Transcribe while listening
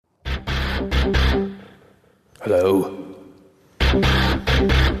Hello?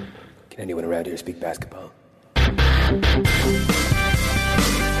 Can anyone around here speak basketball? There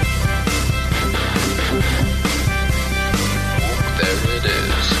it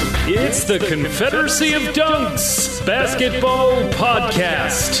is. It's the Confederacy of Dunks Basketball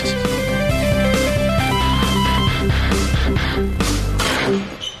Podcast.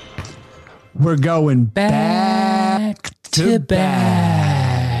 We're going back to back.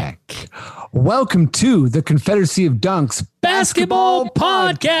 Welcome to the Confederacy of Dunks Basketball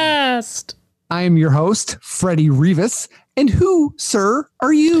Podcast. I am your host, Freddie Rivas. And who, sir,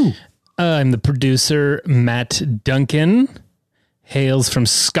 are you? I'm the producer, Matt Duncan. Hails from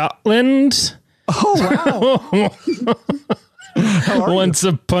Scotland. Oh, wow. How are Once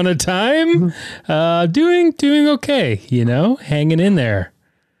upon a time. Doing okay, hanging in there.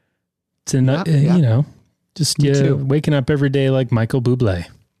 It's just waking up every day like Michael Bublé.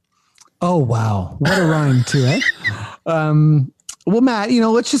 Oh, wow. What a rhyme too, eh? Well, Matt,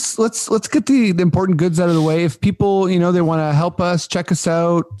 let's get the important goods out of the way. If people, they want to help us, check us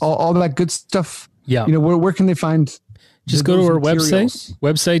out, all that good stuff. Yeah. Where can they find? Just go to our website,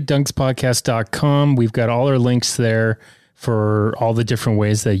 dunkspodcast.com. We've got all our links there for all the different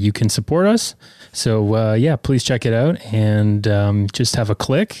ways that you can support us. So, please check it out and just have a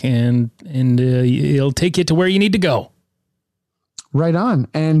click and it'll take you to where you need to go. Right on.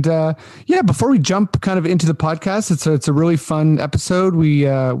 And before we jump kind of into the podcast, it's a really fun episode. We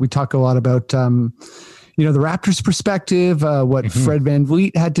talk a lot about, the Raptors perspective, what Fred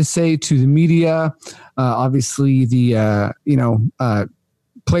VanVleet had to say to the media. Obviously the,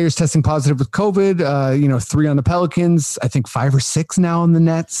 players testing positive with COVID, 3 on the Pelicans, I think 5 or 6 now on the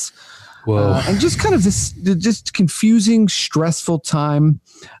Nets. Whoa. And just kind of this just confusing, stressful time.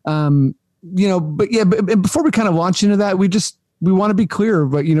 But before we kind of launch into that, we want to be clear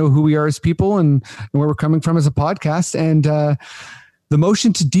about, who we are as people and where we're coming from as a podcast. And the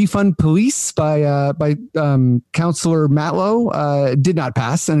motion to defund police by Councillor Matlow did not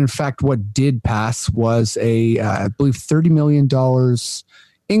pass. And in fact, what did pass was I believe $30 million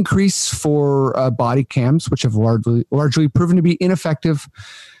increase for body cams, which have largely proven to be ineffective.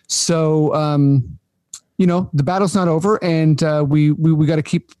 So, the battle's not over, and we got to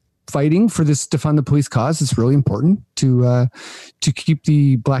keep fighting for this defund the police cause. It's really important to keep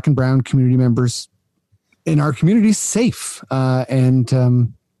the Black and brown community members in our communities safe. It's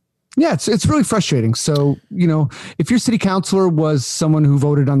really frustrating. So, if your city councilor was someone who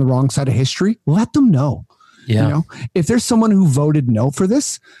voted on the wrong side of history, let them know. Yeah. If there's someone who voted no for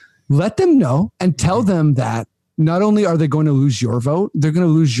this, let them know and tell them that not only are they going to lose your vote, they're going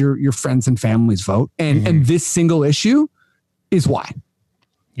to lose your friends and family's vote. And this single issue is why.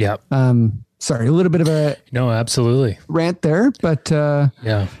 Yeah. Sorry, a little bit of a absolutely rant there, but yeah,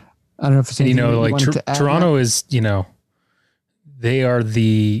 I don't know if it's anything Toronto is, they are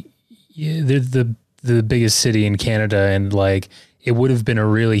they're the biggest city in Canada, and like it would have been a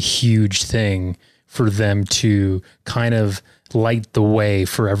really huge thing for them to kind of light the way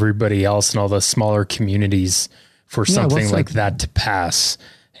for everybody else and all the smaller communities for something like that to pass.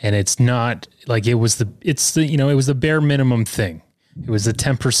 And it's not like it was the bare minimum thing. It was a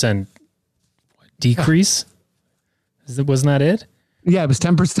 10% decrease. Wasn't that it? Yeah, it was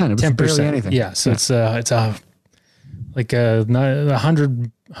 10%. It was 10%. Barely anything. Yeah. So it's like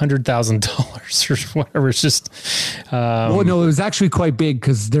 $100,000 or whatever. It's just, well, no, it was actually quite big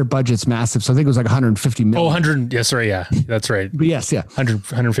because their budget's massive. So I think it was like 150 million. Oh, 100. Yeah, sorry. Yeah, that's right. But yes. Yeah.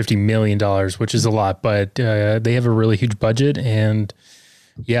 $150 million, which is a lot, but they have a really huge budget. And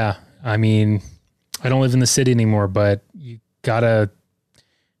yeah, I mean, I don't live in the city anymore, but you gotta,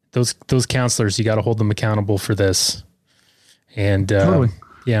 those counselors, you gotta hold them accountable for this. And totally.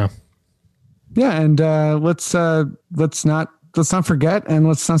 Yeah. Yeah. And let's not forget, and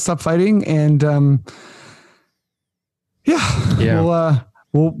let's not stop fighting. And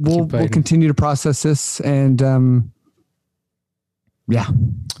we'll continue to process this, and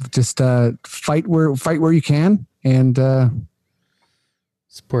just fight where you can, and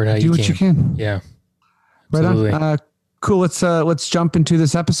support how do what you can. Yeah, absolutely. Right on. Cool. Let's jump into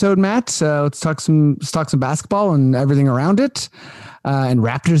this episode, Matt. Let's talk some basketball and everything around it, and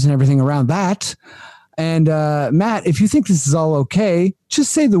Raptors and everything around that. And Matt, if you think this is all okay,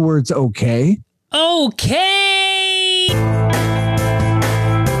 just say the words okay. Okay.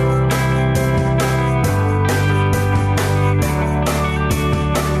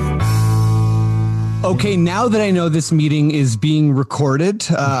 Okay, now that I know this meeting is being recorded,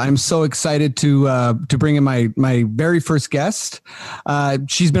 I'm so excited to bring in my very first guest.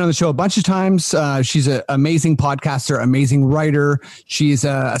 She's been on the show a bunch of times. She's an amazing podcaster, amazing writer. She's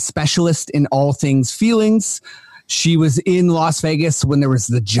a specialist in all things feelings. She was in Las Vegas when there was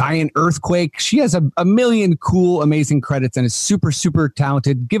the giant earthquake. She has a million cool, amazing credits and is super, super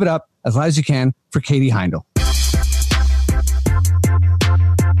talented. Give it up as loud as you can for Katie Heindl.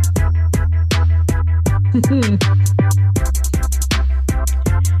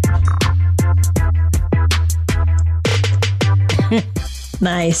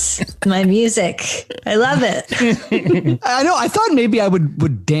 Nice. My music. I love it. I know. I thought maybe I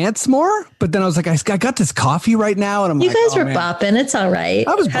would dance more, but then I was like, I got this coffee right now. And I'm you like, guys were bopping. It's all right.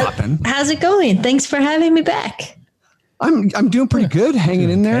 I was bopping. How's it going? Thanks for having me back. I'm doing pretty good. Hanging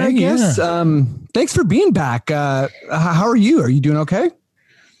in there, I guess. Yeah. Thanks for being back. How are you? Are you doing okay?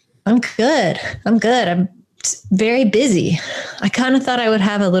 I'm good. I'm very busy. I kind of thought I would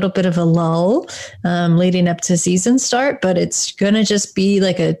have a little bit of a lull leading up to season start, but it's going to just be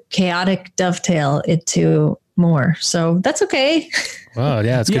like a chaotic dovetail into more. So that's okay. Wow.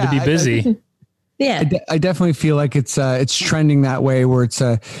 Yeah. It's good to be busy. Yeah. I definitely feel like it's trending that way where it's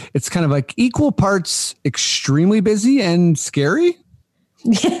kind of like equal parts extremely busy and scary.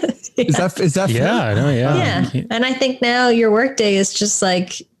 Yeah. Is that fair? Yeah. No, yeah. Yeah. And I think now your workday is just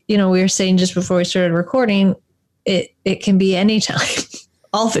like, we were saying just before we started recording, it can be anytime,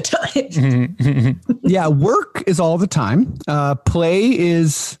 all the time. Yeah. Work is all the time. Play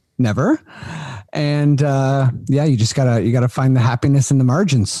is never. And you just gotta find the happiness in the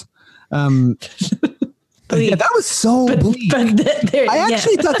margins. Yeah, that was so bleak. I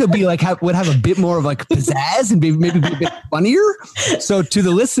actually thought they'd be like would have a bit more of like pizzazz and maybe be a bit funnier. So to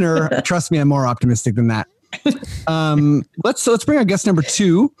the listener, trust me, I'm more optimistic than that. Let's bring our guest number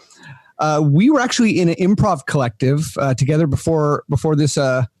 2. We were actually in an improv collective together before this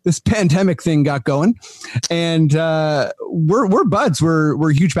pandemic thing got going, and we're buds.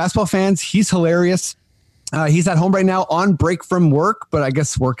 We're huge basketball fans. He's hilarious. He's at home right now on break from work, but I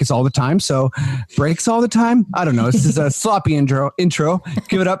guess work is all the time. So breaks all the time. I don't know. This is a sloppy intro.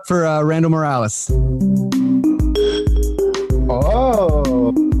 Give it up for Randl Morales.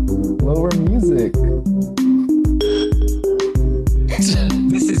 Oh, lower music.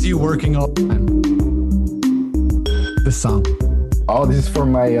 This is you working all the time. This song. Oh, this is for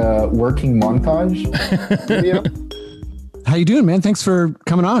my working montage video. How you doing, man? Thanks for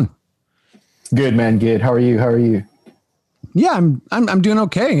coming on. Good, man. Good. How are you? Yeah, I'm doing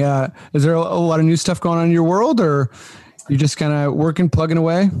okay. Is there a lot of new stuff going on in your world, or you just kind of working, plugging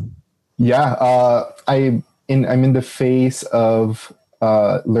away? Yeah, I'm in the phase of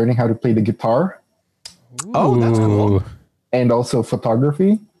learning how to play the guitar. Oh, that's cool. And also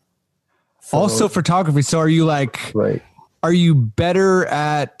photography. Also photography. So are you like, right? Are you better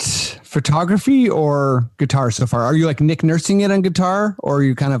at photography or guitar so far? Are you like Nick nursing it on guitar, or are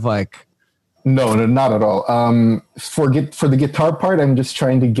you kind of like? No, not at all. For the guitar part, I'm just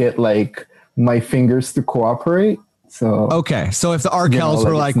trying to get like my fingers to cooperate. So okay. So if the Arkells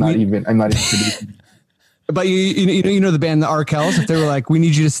were like, I'm not even producing. But you know the band the Arkells, if they were like, we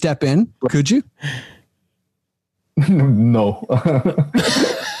need you to step in, could you? No.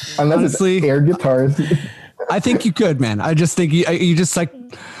 Unless honestly, it's air guitars. I think you could, man. I just think you just like,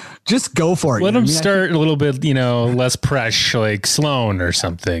 just go for it. Let them start a little bit, less fresh, like Sloan or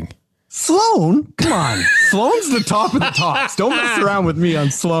something. Sloan? Come on. Sloan's the top of the tops. Don't mess around with me on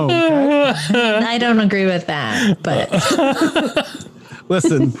Sloan. Okay? I don't agree with that, but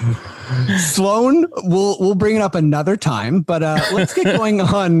listen, Sloan, we'll bring it up another time, but let's get going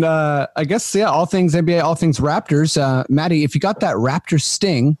on, I guess, all things NBA, all things Raptors. Maddie, if you got that Raptor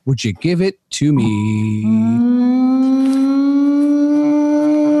sting, would you give it to me?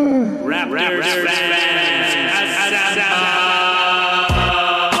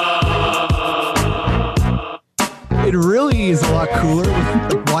 It really is a lot cooler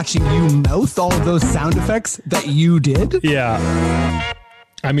with watching you mouth all of those sound effects that you did. Yeah.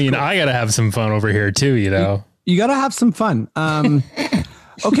 I mean, I got to have some fun over here too, You got to have some fun.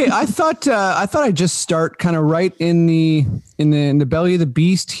 Okay, I thought I'd just start kind of right in the belly of the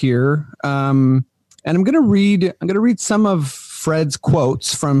beast here. And I'm going to read some of Fred's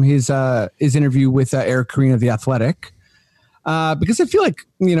quotes from his interview with Eric Koreen of The Athletic. Because I feel like,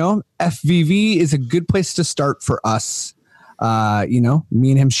 FVV is a good place to start for us. Me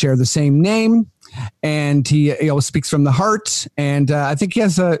and him share the same name, and he always speaks from the heart. And I think he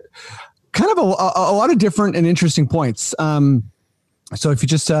has a kind of a lot of different and interesting points. So if you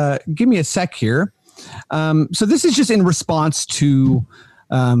just give me a sec here. So this is just in response to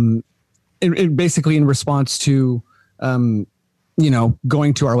basically in response to,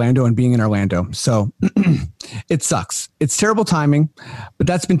 going to Orlando and being in Orlando. So it sucks. It's terrible timing, but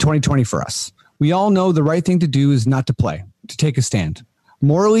that's been 2020 for us. We all know the right thing to do is not to play, to take a stand.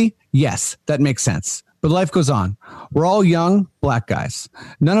 Morally, yes, that makes sense. But life goes on. We're all young black guys.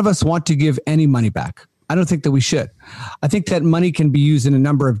 None of us want to give any money back. I don't think that we should. I think that money can be used in a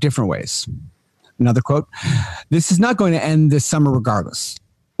number of different ways. Another quote, this is not going to end this summer regardless,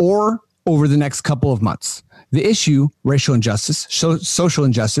 or over the next couple of months. The issue, racial injustice, social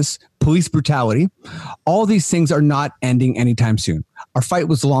injustice, police brutality, all these things are not ending anytime soon. Our fight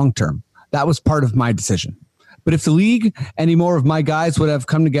was long-term. That was part of my decision. But if the league, any more of my guys would have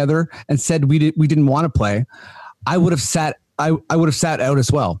come together and said we didn't want to play, I would have sat out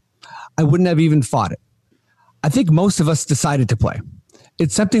as well. I wouldn't have even fought it. I think most of us decided to play.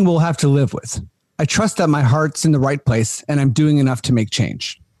 It's something we'll have to live with. I trust that my heart's in the right place and I'm doing enough to make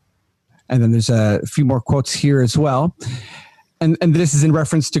change. And then there's a few more quotes here as well. And this is in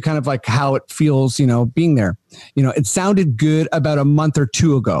reference to kind of like how it feels, being there. It sounded good about a month or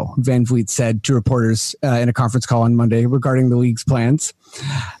two ago, Van Vliet said to reporters in a conference call on Monday regarding the league's plans.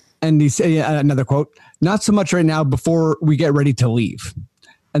 And he said, another quote, not so much right now before we get ready to leave.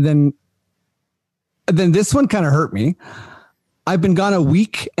 And then this one kind of hurt me. I've been gone a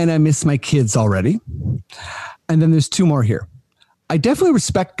week and I miss my kids already. And then there's two more here. I definitely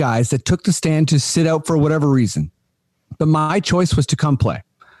respect guys that took the stand to sit out for whatever reason. But my choice was to come play.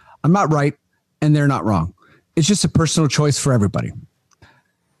 I'm not right, and they're not wrong. It's just a personal choice for everybody.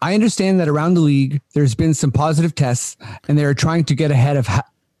 I understand that around the league, there's been some positive tests, and they are trying to get ahead of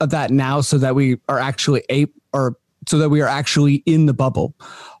that now so that we are actually in the bubble.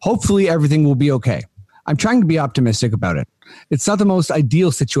 Hopefully, everything will be okay. I'm trying to be optimistic about it. It's not the most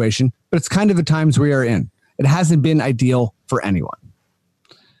ideal situation, but it's kind of the times we are in. It hasn't been ideal for anyone.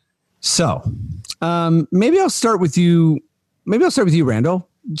 So maybe I'll start with you. Randl.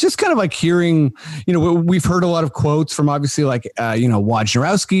 Just kind of like hearing, we've heard a lot of quotes from obviously like,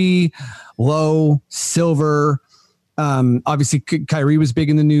 Wojnarowski, Lowe, Silver. Obviously Kyrie was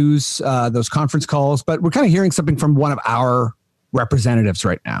big in the news, those conference calls, but we're kind of hearing something from one of our representatives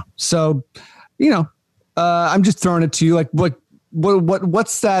right now. So, I'm just throwing it to you. Like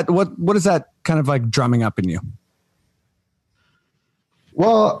what's that? What is that kind of like drumming up in you?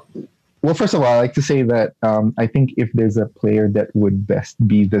 Well, first of all, I like to say that I think if there's a player that would best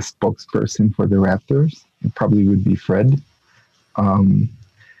be the spokesperson for the Raptors, it probably would be Fred. And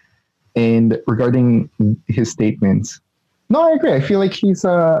regarding his statements, no, I agree. I feel like he's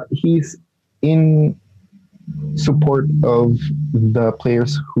in support of the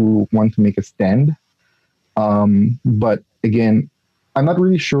players who want to make a stand. But again, I'm not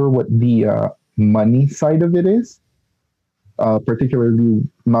really sure what the money side of it is. Particularly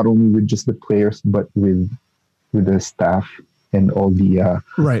not only with just the players, but with the staff and all the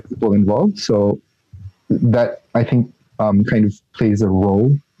people involved. So that I think kind of plays a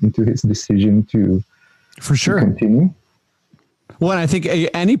role into his decision to continue. Well, and I think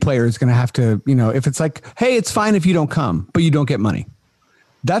any player is going to have to, if it's like, hey, it's fine if you don't come, but you don't get money.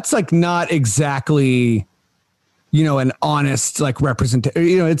 That's like not exactly, an honest like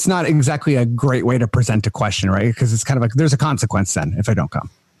representation. It's not exactly a great way to present a question, right? Because it's kind of like there's a consequence then if I don't come.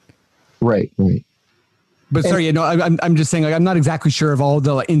 Right. But sorry, I'm just saying like I'm not exactly sure of all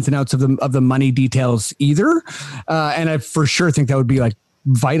the ins and outs of the money details either, and I for sure think that would be like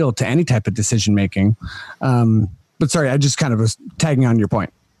vital to any type of decision making. But sorry, I just kind of was tagging on your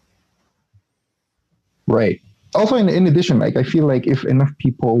point. Right. Also, in addition, like I feel like if enough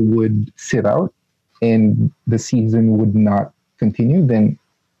people would sit out and the season would not continue, then,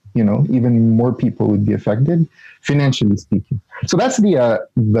 even more people would be affected, financially speaking. So that's the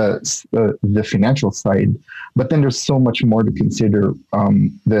financial side. But then there's so much more to consider.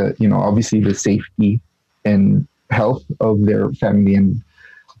 Obviously the safety and health of their family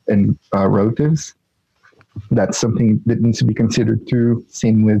and relatives. That's something that needs to be considered too.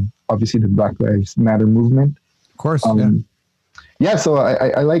 Same with obviously the Black Lives Matter movement. Of course. So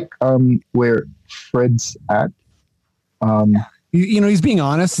I like where Fred's at. He's being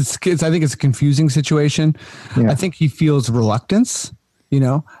honest. I think it's a confusing situation. Yeah. I think he feels reluctance,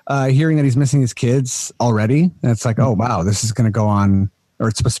 hearing that he's missing his kids already. And it's like, oh, wow, this is going to go on, or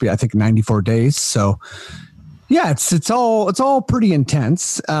it's supposed to be, I think, 94 days. So yeah, it's all pretty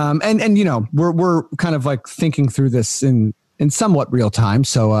intense. And we're kind of like thinking through this in somewhat real time.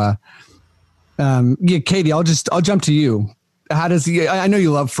 So, Katie, I'll jump to you. How does I know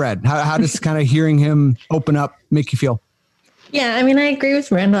you love Fred. How does kind of hearing him open up make you feel? Yeah, I mean, I agree with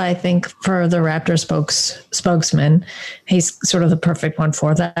Randl. I think for the Raptors spokesman, he's sort of the perfect one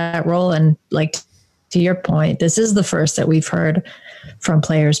for that role. And like to your point, this is the first that we've heard from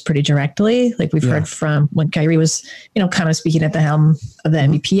players pretty directly. Like we've heard from when Kyrie was, kind of speaking at the helm of the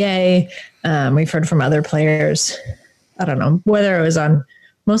NBPA. We've heard from other players. I don't know whether it was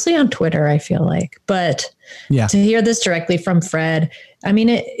mostly on Twitter, I feel like, but to hear this directly from Fred, I mean,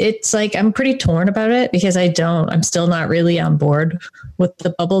 it's like, I'm pretty torn about it because I'm still not really on board with the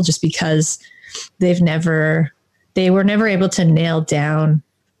bubble just because they were never able to nail down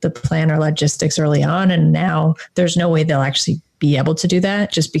the plan or logistics early on. And now there's no way they'll actually be able to do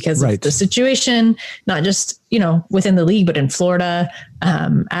that just because of the situation, not just, within the league, but in Florida.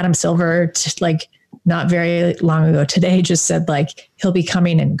 Adam Silver, not very long ago today, just said he'll be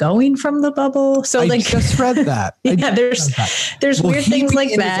coming and going from the bubble. So I just read that. There's weird things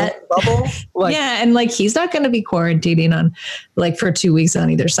like that. Bubble? And he's not going to be quarantining on for 2 weeks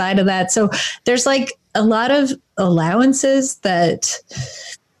on either side of that. So there's a lot of allowances that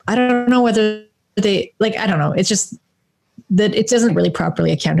I don't know whether they I don't know. It's just that it doesn't really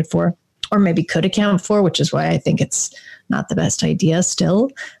properly accounted for, or maybe could account for, which is why I think it's not the best idea still.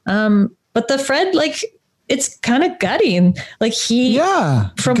 But the Fred, it's kind of gutting.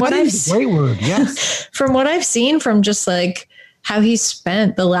 From what I've from what I've seen from just how he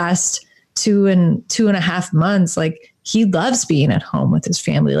spent the last 2.5 months, he loves being at home with his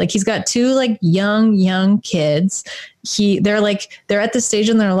family. He's got 2 young kids. They're at the stage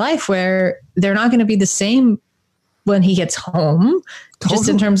in their life where they're not going to be the same when he gets home. Totally. Just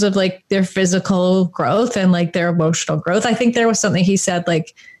in terms of their physical growth and their emotional growth. I think there was something he said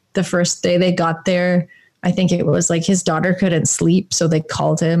the first day they got there, I think it was his daughter couldn't sleep. So they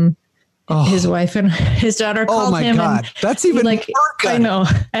called him, his wife and his daughter called him. Oh my God. That's even more I know.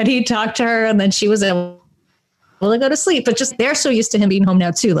 And he talked to her and then she was able to go to sleep, but just, they're so used to him being home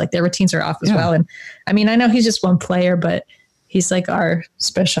now too. Their routines are off as well. And I mean, I know he's just one player, but he's our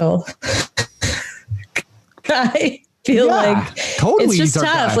special guy. Totally it's just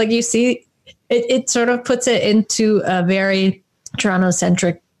tough. You see, it sort of puts it into a very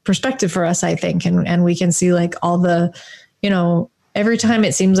Toronto-centric perspective for us, I think. And we can see all the, every time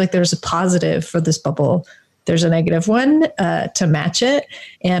it seems like there's a positive for this bubble, there's a negative one to match it.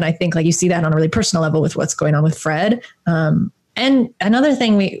 And I think you see that on a really personal level with what's going on with Fred. And another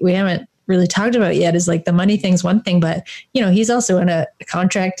thing we haven't really talked about yet is the money thing's one thing, but he's also in a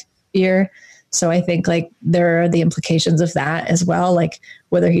contract year. So I think there are the implications of that as well.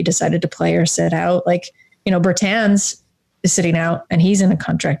 Whether he decided to play or sit out, Bertans is sitting out and he's in a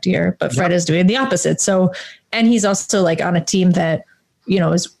contract year, but Fred is doing the opposite. So, and he's also on a team that,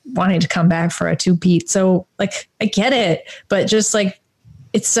 is wanting to come back for a 2-peat. So I get it, but just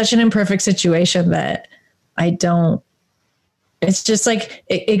it's such an imperfect situation that it's just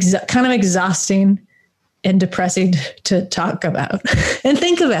kind of exhausting and depressing to talk about and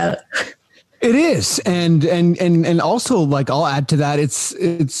think about. It is. And also I'll add to that.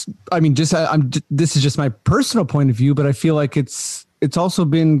 It's, I mean, this is just my personal point of view, but I feel it's also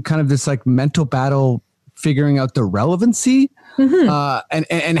been kind of this mental battle figuring out the relevancy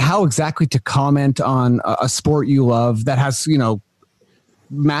and how exactly to comment on a sport you love that has,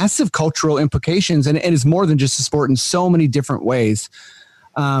 massive cultural implications and is more than just a sport in so many different ways.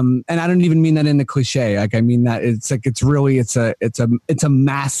 And I don't even mean that in the cliche. I mean that it's it's a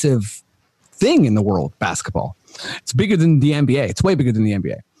massive thing in the world, basketball. It's bigger than the NBA. It's way bigger than the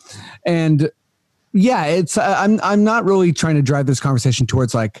NBA. And it's I'm not really trying to drive this conversation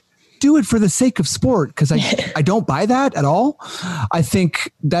towards do it for the sake of sport, because I don't buy that at all. I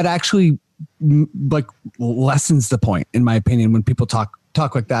think that actually lessens the point, in my opinion, when people talk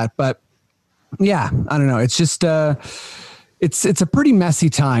like that. But I don't know. It's just it's a pretty messy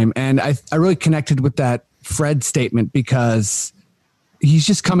time, and I really connected with that Fred statement because he's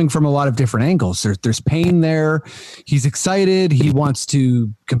just coming from a lot of different angles. There's pain there. He's excited. He wants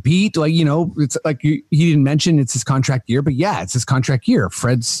to compete. It's he didn't mention it's his contract year, but it's his contract year.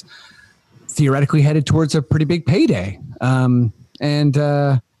 Fred's theoretically headed towards a pretty big payday.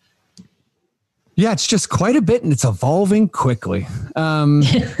 It's just quite a bit and it's evolving quickly.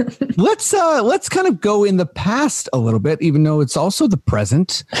 Let's kind of go in the past a little bit, even though it's also the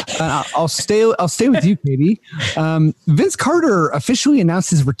present. I'll stay with you, Katie. Vince Carter officially announced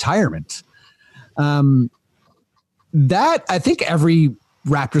his retirement. That I think every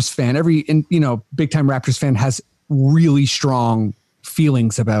Raptors fan, big time Raptors fan has really strong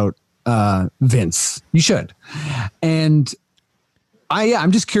feelings about Vince. You should. And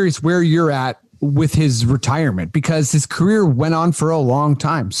I'm just curious where you're at with his retirement, because his career went on for a long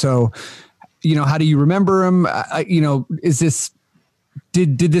time. So how do you remember him? Is this,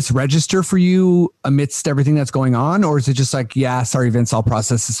 did this register for you amidst everything that's going on? Or is it just like, yeah, sorry, Vince, I'll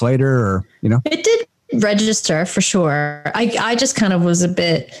process this later, or, It did register for sure. I just kind of was a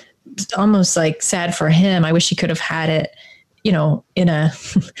bit almost like sad for him. I wish he could have had it, in a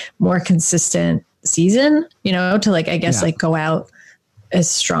more consistent season, to like, I guess, like go out as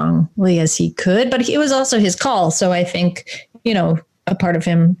strongly as he could, but it was also his call. So I think, a part of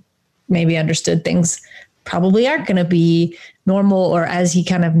him maybe understood things probably aren't going to be normal or as he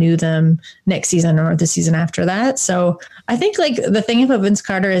kind of knew them next season or the season after that. So I think like the thing about Vince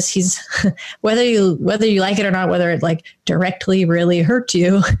Carter is he's whether you like it or not, whether it like directly really hurt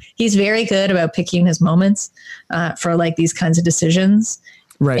you, he's very good about picking his moments for like these kinds of decisions,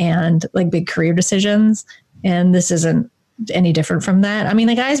 right? And like big career decisions. And this isn't any different from that. I mean,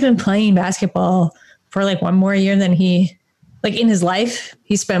 the guy's been playing basketball for like one more year than he, like in his life,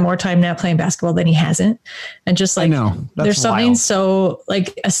 he spent more time now playing basketball than he hasn't. And just like, there's something wild. So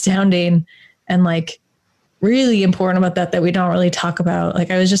like astounding and like really important about that we don't really talk about.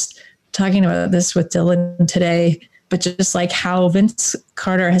 Like I was just talking about this with Dylan today, but just like how Vince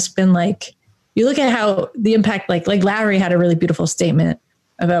Carter has been like, you look at how the impact, like Lowry had a really beautiful statement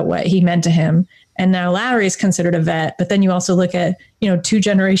about what he meant to him. And now Lowry is considered a vet, but then you also look at, 2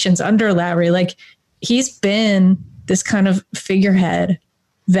 generations under Lowry, like he's been this kind of figurehead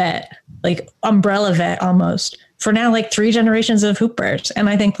vet, like umbrella vet almost for now, like 3 generations of hoopers. And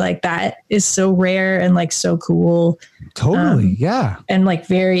I think like that is so rare and like so cool. Totally. Yeah. And like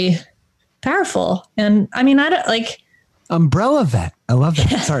very powerful. And I mean, I don't like umbrella vet. I love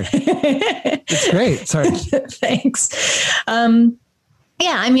that. Sorry. It's great. Sorry. Thanks.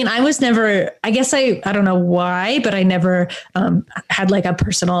 Yeah, I mean, I was never, I guess I don't know why, but I never had like a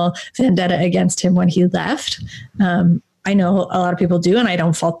personal vendetta against him when he left. I know a lot of people do, and I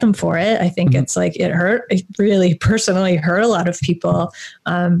don't fault them for it. I think it's like, it really personally hurt a lot of people.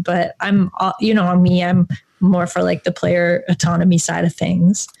 But I'm, on me, I'm more for like the player autonomy side of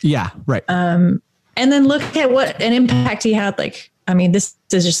things. Yeah, right. And then look at what an impact he had, like, I mean, this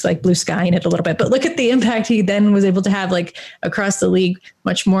is just like blue skying it a little bit, but look at the impact he then was able to have like across the league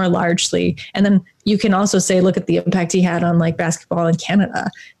much more largely. And then you can also say, look at the impact he had on like basketball in Canada.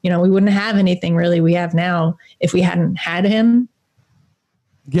 We wouldn't have anything really we have now if we hadn't had him.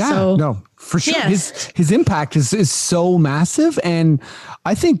 Yeah, so, no, for sure. Yes. His impact is so massive. And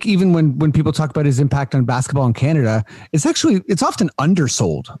I think even when people talk about his impact on basketball in Canada, it's often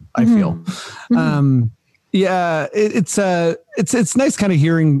undersold, I feel. Mm-hmm. Yeah, it's nice kind of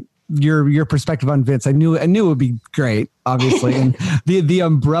hearing your perspective on Vince. I knew it would be great, obviously. And the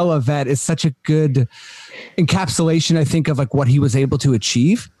umbrella vet is such a good encapsulation, I think, of like what he was able to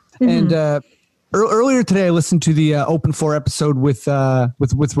achieve. Mm-hmm. And earlier today, I listened to the Open Floor episode with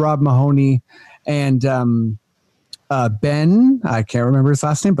Rob Mahoney and Ben. I can't remember his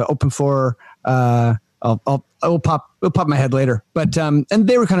last name, but Open Floor. I'll pop my head later. But and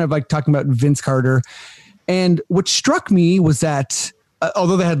they were kind of like talking about Vince Carter. And what struck me was that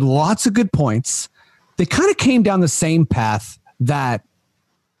although they had lots of good points, they kind of came down the same path that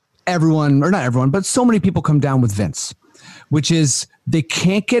everyone, or not everyone, but so many people come down with Vince, which is they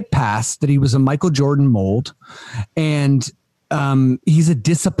can't get past that he was a Michael Jordan mold and he's a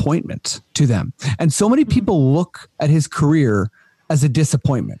disappointment to them. And so many people look at his career as a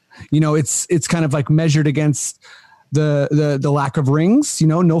disappointment. It's kind of like measured against the lack of rings,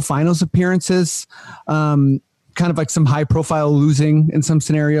 no finals appearances, kind of like some high profile losing in some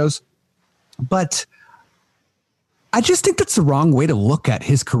scenarios. But I just think that's the wrong way to look at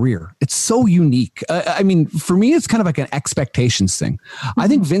his career. It's so unique. I mean, for me, it's kind of like an expectations thing. I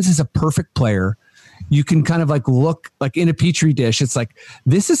think Vince is a perfect player. You can kind of like look like in a petri dish. It's like,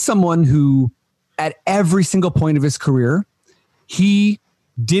 this is someone who at every single point of his career, he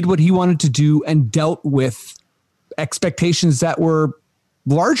did what he wanted to do and dealt with expectations that were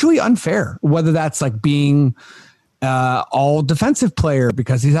largely unfair, whether that's like being all defensive player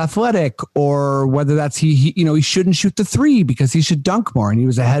because he's athletic, or whether that's he shouldn't shoot the 3 because he should dunk more, and he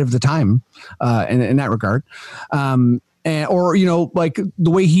was ahead of the time in that regard. Or like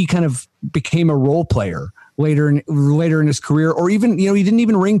the way he kind of became a role player later in his career, or even he didn't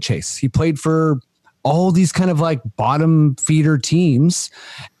even ring chase. He played for all these kind of like bottom feeder teams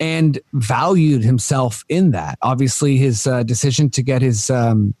and valued himself in that. Obviously his decision to get his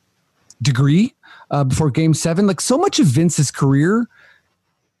degree before Game 7, like so much of Vince's career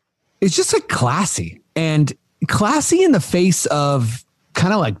is just like classy in the face of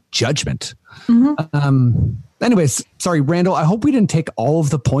kind of like judgment. Mm-hmm. Anyways, sorry, Randall, I hope we didn't take all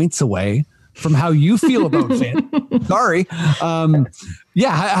of the points away from how you feel about Vin. Sorry. How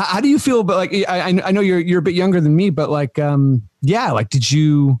do you feel about like? I know you're a bit younger than me, but like, did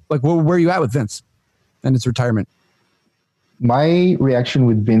you like where are you at with Vince and his retirement? My reaction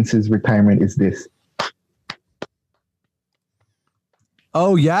with Vince's retirement is this.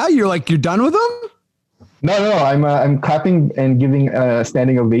 Oh yeah, you're done with him? No, I'm clapping and giving a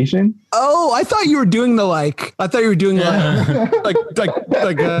standing ovation. Oh, I thought you were doing what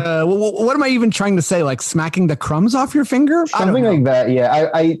am I even trying to say? Like smacking the crumbs off your finger? Something like that.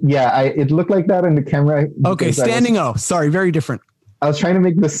 Yeah. It looked like that on the camera. Okay. Standing O. Sorry. Very different. I was trying to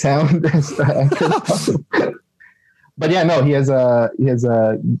make the sound as accurate as possible. But yeah, no, he has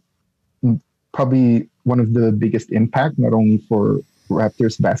probably one of the biggest impact, not only for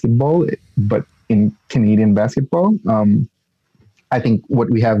Raptors basketball, but in Canadian basketball. I think what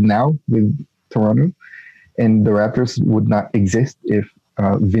we have now with Toronto and the Raptors would not exist if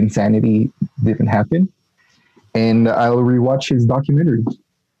Vinsanity didn't happen. And I'll rewatch his documentary.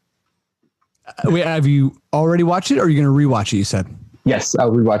 Wait, have you already watched it or are you going to rewatch it, you said? Yes,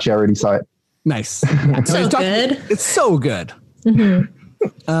 I'll rewatch it. I already saw it. Nice. So good. It's so good.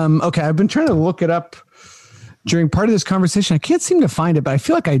 Mm-hmm. Okay, I've been trying to look it up during part of this conversation. I can't seem to find it, but I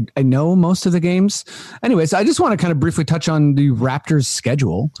feel like I know most of the games. Anyways, I just want to kind of briefly touch on the Raptors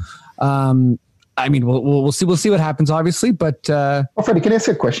schedule. I mean, we'll see what happens, obviously. But Freddie, can I ask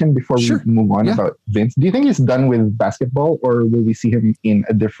a question before we move on about Vince? Do you think he's done with basketball, or will we see him in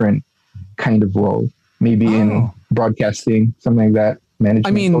a different kind of role? Maybe in broadcasting, something like that,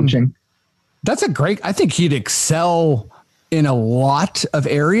 management, coaching. That's I think he'd excel in a lot of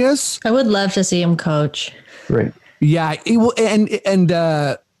areas. I would love to see him coach. Right. Yeah. It will,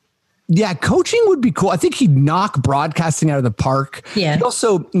 coaching would be cool. I think he'd knock broadcasting out of the park. Yeah. He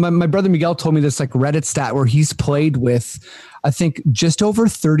also, my brother Miguel told me this like Reddit stat where he's played with, I think, just over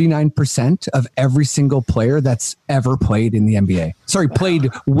 39% of every single player that's ever played in the NBA. Sorry, played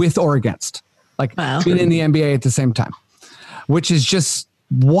with or against. Like been in the NBA at the same time, which is just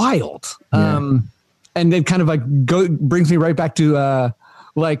wild. Yeah. And then kind of like brings me right back to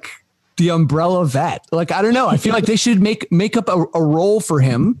like the umbrella vet. Like, I don't know. I feel like they should make up a role for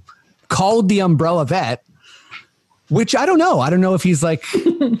him called the umbrella vet, which I don't know. I don't know if he's like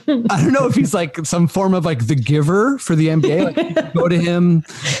some form of like the giver for the NBA. Like you go to him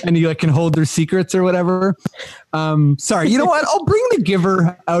and you like can hold their secrets or whatever. Sorry, you know what? I'll bring the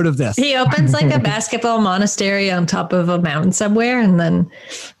giver out of this. He opens like a basketball monastery on top of a mountain somewhere, and then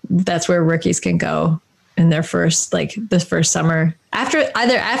that's where rookies can go in their first summer after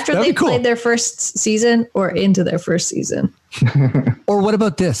they played their first season or into their first season. Or what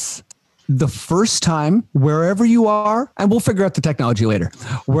about this? The first time, wherever you are, and we'll figure out the technology later,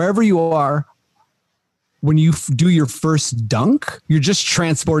 wherever you are, when you do your first dunk, you're just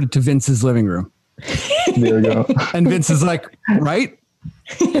transported to Vince's living room. There you go. And Vince is like, right?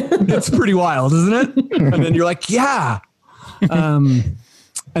 It's pretty wild, isn't it? And then you're like, yeah. And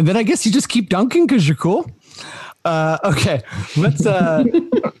then I guess you just keep dunking because you're cool. Okay, let's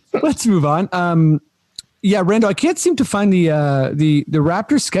move on. Yeah, Randall, I can't seem to find the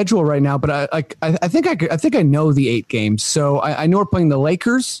Raptors schedule right now, but I think I know the 8 games. So I know we're playing the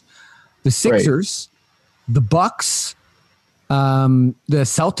Lakers, the Sixers, the Bucks, the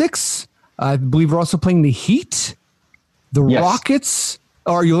Celtics. I believe we're also playing the Heat, the Rockets.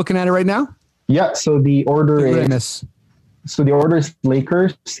 Oh, are you looking at it right now? Yeah. So the order is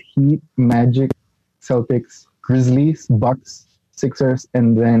Lakers, Heat, Magic, Celtics, Grizzlies, Bucks, Sixers,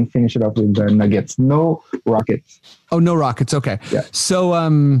 and then finish it off with the Nuggets. No Rockets. Oh, no Rockets. Okay. Yeah. So,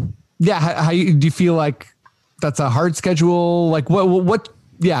 how do you feel like that's a hard schedule? Like what's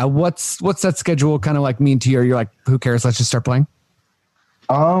that schedule kind of like mean to you? You're like, who cares? Let's just start playing.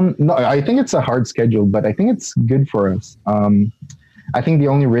 No, I think it's a hard schedule, but I think it's good for us. I think the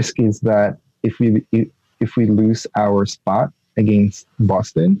only risk is that if we lose our spot against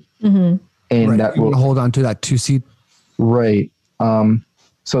Boston, and that will hold on to that 2 seed. Right.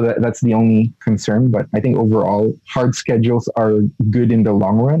 So that's the only concern, but I think overall hard schedules are good in the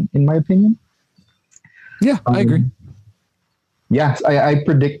long run, in my opinion. Yeah, I agree. Yes, I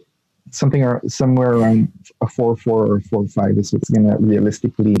predict somewhere around a 4-4 or 4-5 is what's going to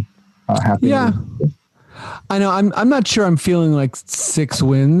realistically happen. Yeah. I know. I'm not sure I'm feeling like 6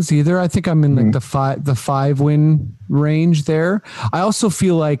 wins either. I think I'm in like the 5 win range there. I also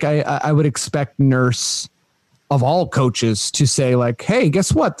feel like I would expect Nurse of all coaches to say like, hey,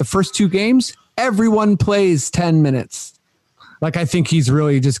 guess what? The first 2 games, everyone plays 10 minutes. Like, I think he's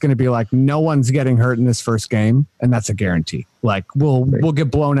really just going to be like, no one's getting hurt in this first game. And that's a guarantee. Like we'll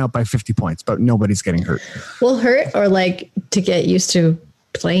get blown out by 50 points, but nobody's getting hurt. Will hurt or like to get used to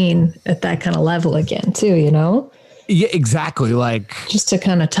playing at that kind of level again too, you know? Yeah, exactly. Like Just to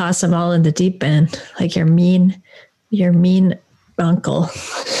kind of toss them all in the deep end, like your mean uncle.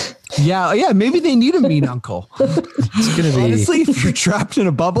 yeah, maybe they need a mean uncle. It's gonna be Honestly, if you're trapped in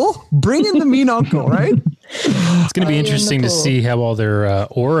a bubble, bring in the mean uncle, right? it's gonna be interesting to see how all their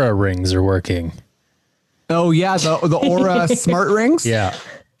Aura rings are working. Oh yeah, the Aura smart rings. Yeah,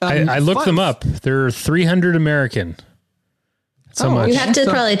 I looked them up. They're 300 American. So much. You have to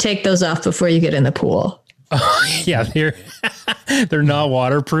probably take those off before you get in the pool. Yeah, they're not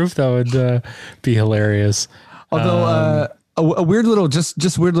waterproof. That would be hilarious. Although a weird little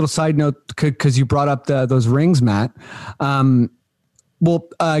just weird little side note, because you brought up those rings, Matt. Gasol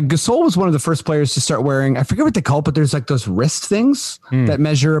was one of the first players to start wearing, I forget what they call it, but there's like those wrist things that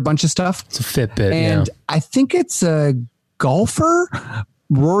measure a bunch of stuff. It's a Fitbit, and I think it's a golfer,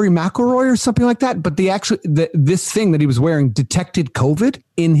 Rory McIlroy or something like that. But this thing that he was wearing detected COVID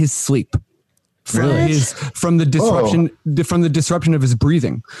in his sleep. From the disruption of his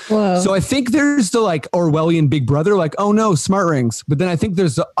breathing. Whoa. So I think there's the like Orwellian Big Brother, like, oh no, smart rings. But then I think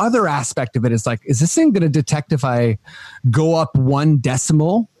there's the other aspect of it is like, is this thing going to detect if I go up 1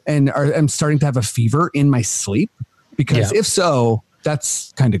 decimal and I'm starting to have a fever in my sleep? Because if so,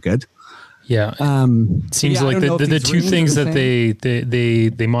 that's kind of good. Yeah. Seems like the two things that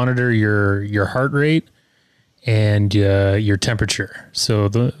they monitor your heart rate and your temperature.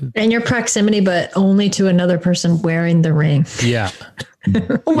 So and your proximity, but only to another person wearing the ring. Yeah.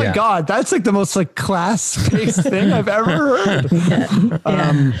 Oh my God. That's like the most like class-based thing I've ever heard.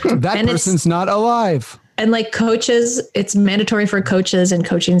 That person's not alive. And like coaches, it's mandatory for coaches and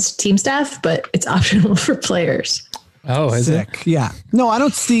coaching team staff, but it's optional for players. Oh, is it? Yeah. No, I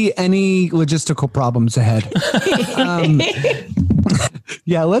don't see any logistical problems ahead.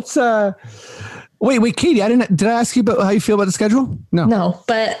 Yeah, let's Wait, Katie, did I ask you about how you feel about the schedule? No,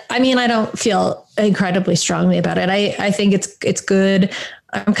 but I mean, I don't feel incredibly strongly about it. I think it's good.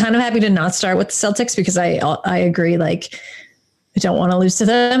 I'm kind of happy to not start with the Celtics because I agree. Like, I don't want to lose to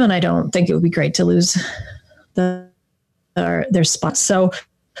them, and I don't think it would be great to lose their spot. So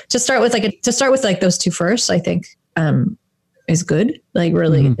to start with like those two first, I think is good. Like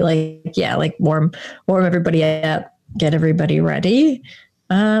really, like warm everybody up, get everybody ready.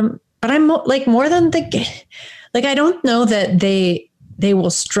 But I'm like more than like I don't know that they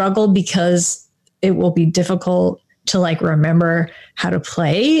will struggle because it will be difficult to like remember how to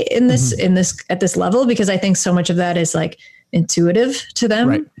play in this at this level, because I think so much of that is like intuitive to them.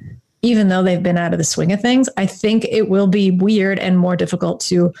 Right. Even though they've been out of the swing of things, I think it will be weird and more difficult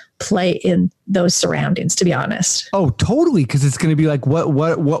to play in those surroundings, to be honest. Oh, totally. Because it's going to be like, what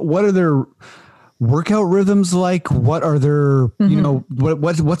are their workout rhythms like? What are their,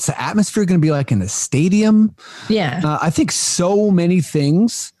 what's the atmosphere going to be like in the stadium? Yeah. I think so many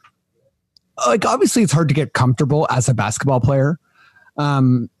things, like obviously it's hard to get comfortable as a basketball player.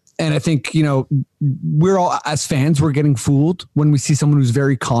 And I think, we're all, as fans, we're getting fooled when we see someone who's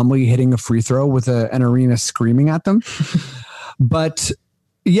very calmly hitting a free throw with an arena screaming at them. But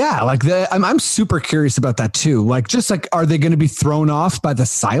yeah, like I'm super curious about that too. Like, just like, are they going to be thrown off by the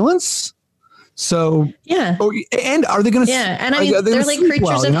silence? So yeah. Oh, and are they going to? Yeah, and I mean they're like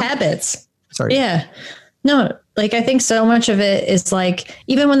creatures of habits. Sorry. Yeah. No, like I think so much of it is like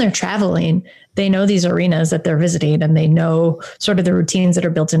even when they're traveling, they know these arenas that they're visiting, and they know sort of the routines that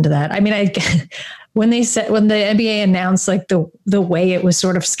are built into that. I mean, when the NBA announced like the way it was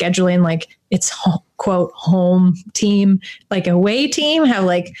sort of scheduling like its quote home team, like away team, how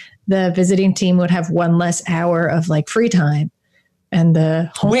like the visiting team would have one less hour of like free time. And the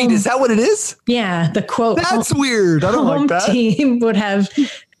home, wait, is that what it is? Yeah, the quote. That's weird. I don't like that. Team would have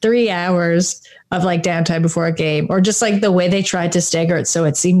 3 hours of like downtime before a game, or just like the way they tried to stagger it. So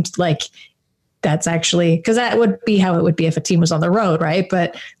it seemed like that's actually, because that would be how it would be if a team was on the road, right?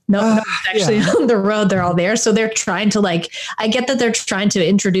 But no, actually on the road, they're all there. So they're trying to like, I get that they're trying to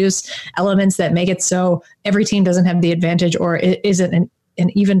introduce elements that make it so every team doesn't have the advantage, or it isn't an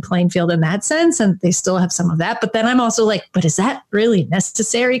even playing field in that sense, and they still have some of that. But then I'm also like, but is that really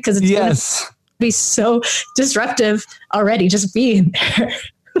necessary? Because it's going to be so disruptive already just being there.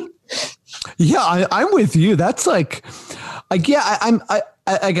 Yeah, I'm with you. That's like yeah,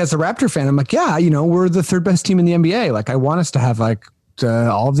 I guess a Raptor fan, I'm like, yeah, we're the third best team in the NBA. Like, I want us to have like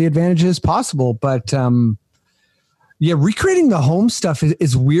all of the advantages possible, but yeah, recreating the home stuff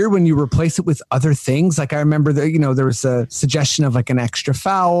is weird when you replace it with other things. Like I remember that, there was a suggestion of like an extra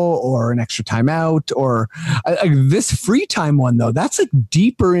foul or an extra timeout, or this free time one though, that's like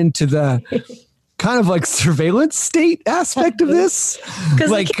deeper into the kind of like surveillance state aspect of this.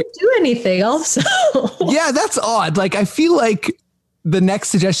 Because like, they can't do anything also. Yeah, that's odd. Like, I feel like the next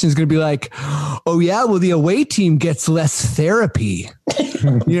suggestion is going to be like, oh yeah, well the away team gets less therapy. You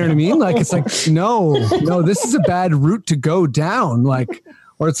know what I mean? Like, it's like, no, this is a bad route to go down. Like,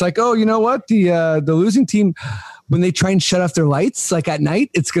 or it's like, oh, you know what? The losing team, when they try and shut off their lights, like at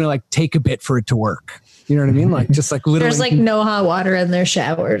night, it's going to like take a bit for it to work. You know what I mean? Like, just like literally. There's like no hot water in their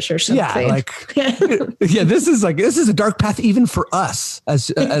showers or something. Yeah, like, yeah, this is a dark path even for us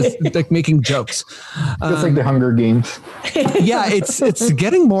as like making jokes. Just like the Hunger Games. Yeah, it's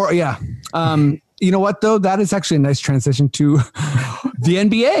getting more. Yeah. You know what though? That is actually a nice transition to the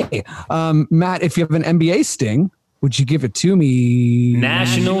NBA. Matt, if you have an NBA sting, would you give it to me?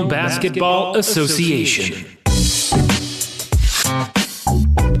 National Basketball Association.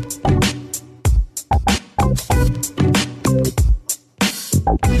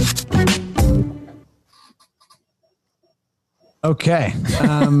 Okay.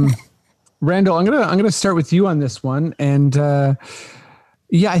 Randl, I'm gonna start with you on this one. And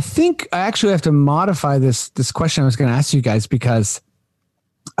yeah, I think I actually have to modify this question I was gonna ask you guys, because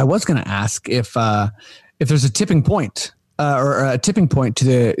I was gonna ask if there's a tipping point or a tipping point to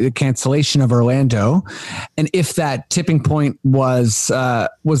the cancellation of Orlando, and if that tipping point was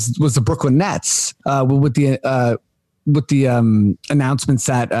the Brooklyn Nets with the announcements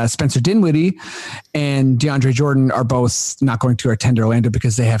that Spencer Dinwiddie and DeAndre Jordan are both not going to attend Orlando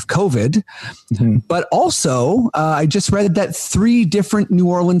because they have COVID. Mm-hmm. But also, I just read that 3 different New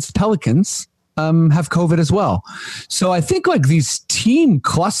Orleans Pelicans have COVID as well. So I think like these team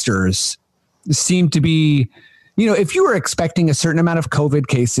clusters seem to be, you know, if you were expecting a certain amount of COVID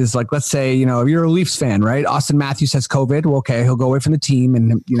cases, like let's say, you know, if you're a Leafs fan, right? Austin Matthews has COVID. Well, okay, he'll go away from the team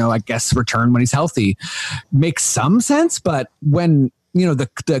and, you know, I guess return when he's healthy. Makes some sense. But when, you know,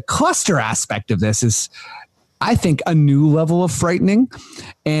 the cluster aspect of this is, I think, a new level of frightening.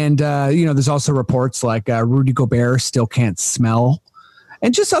 And, you know, there's also reports like Rudy Gobert still can't smell,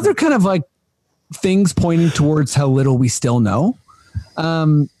 and just other kind of like things pointing towards how little we still know.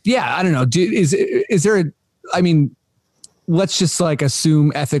 Yeah, I don't know. Is there a, I mean, let's just like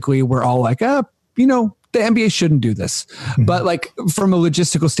assume ethically we're all like, you know, the NBA shouldn't do this. Mm-hmm. But like from a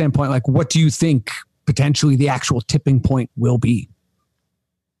logistical standpoint, like what do you think potentially the actual tipping point will be?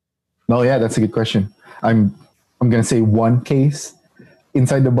 Well, yeah, that's a good question. I'm going to say one case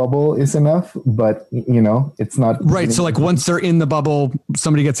inside the bubble is enough, but you know, it's not. Right. So like once they're in the bubble,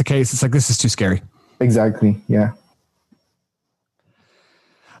 somebody gets a case. It's like, this is too scary. Exactly. Yeah.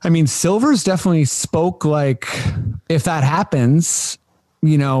 I mean, Silvers definitely spoke like if that happens,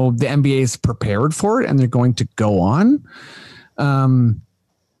 you know, the NBA is prepared for it and they're going to go on. But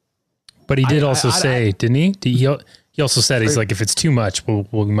he did also say, didn't he? He also said, he's like, if it's too much,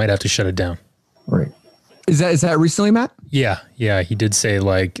 we might have to shut it down. Right. Is that recently, Matt? Yeah. He did say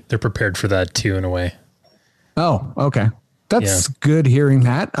like they're prepared for that too, in a way. Oh, okay. That's good hearing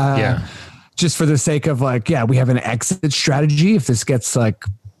that. Yeah. Just for the sake of like, yeah, we have an exit strategy. If this gets like,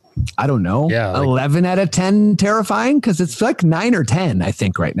 I don't know, 11 out of 10 terrifying, because it's like 9 or 10, I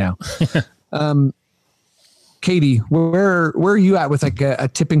think, right now. Katie, where are you at with like a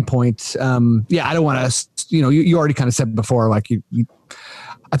tipping point? Yeah, I don't want to, you know, you already kind of said before, like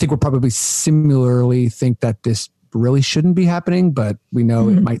I think we're probably similarly think that this really shouldn't be happening, but we know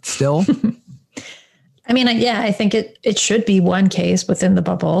it might still. I mean, yeah, I think it should be one case within the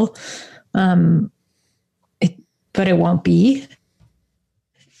bubble, but it won't be.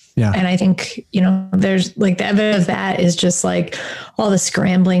 Yeah. And I think, you know, there's like the evidence of that is just like all the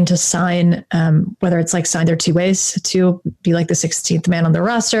scrambling to sign, whether it's like sign their 2 ways to be like the 16th man on the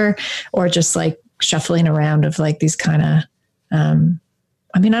roster, or just like shuffling around of like these kind of,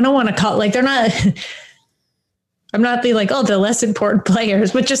 I mean, I don't want to call like, they're not, I'm not the like, oh, the less important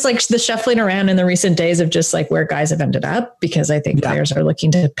players, but just like the shuffling around in the recent days of just like where guys have ended up, because I think players are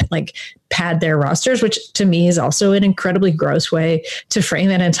looking to like pad their rosters, which to me is also an incredibly gross way to frame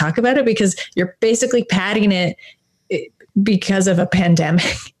it and talk about it, because you're basically padding it because of a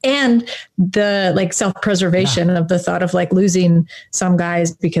pandemic and the like self-preservation of the thought of like losing some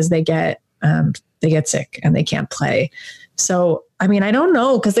guys because they get sick and they can't play. So, I mean, I don't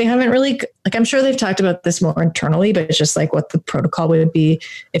know, because they haven't really, like, I'm sure they've talked about this more internally, but it's just like what the protocol would be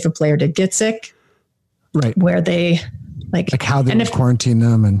if a player did get sick, right? Where they like how they would quarantine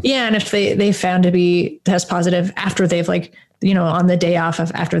them. And and if they found to be test positive after they've like, you know, on the day off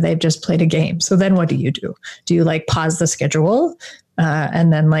of after they've just played a game. So then what do? Do you like pause the schedule?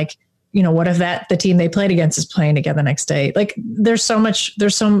 And then like, you know, what if the team they played against is playing again the next day? Like there's so much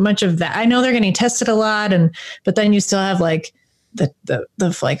of that. I know they're getting tested a lot, but then you still have like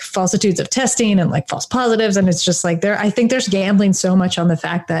the like falsitudes of testing and like false positives. And it's just like I think there's gambling so much on the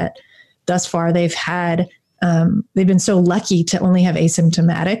fact that thus far they've had they've been so lucky to only have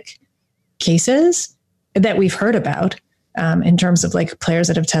asymptomatic cases that we've heard about in terms of like players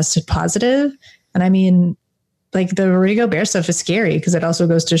that have tested positive. And I mean, like the Rudy Gobert stuff is scary because it also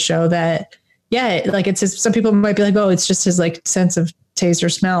goes to show that, yeah, like it's just, some people might be like, oh, it's just his like sense of taste or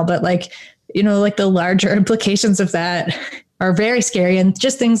smell. But like, you know, like the larger implications of that are very scary. And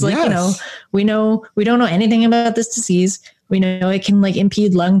just things like, Yes. we don't know anything about this disease. We know it can like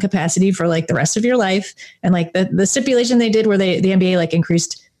impede lung capacity for like the rest of your life. And like the stipulation they did where the NBA like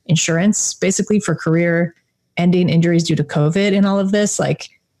increased insurance basically for career ending injuries due to COVID and all of this, like,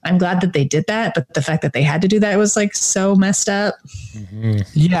 I'm glad that they did that, but the fact that they had to do that was like so messed up.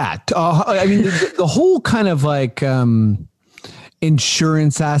 Yeah. I mean, the whole kind of like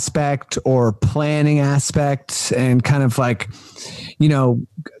insurance aspect or planning aspect and kind of like, you know,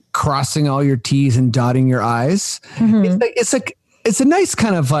 crossing all your T's and dotting your I's. It's a nice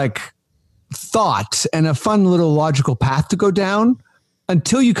kind of like thought and a fun little logical path to go down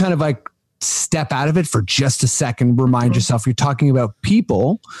until you kind of like step out of it for just a second, remind yourself you're talking about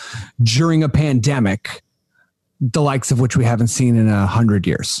people during a pandemic, the likes of which we haven't seen in 100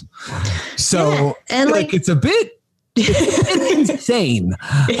 years. So Yeah, and like it's a bit insane.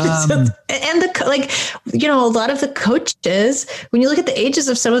 And the like, you know, a lot of the coaches, when you look at the ages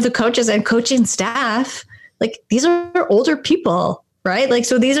of some of the coaches and coaching staff, like these are older people, right? Like,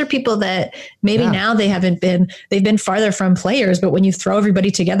 so these are people that maybe now they've been farther from players, but when you throw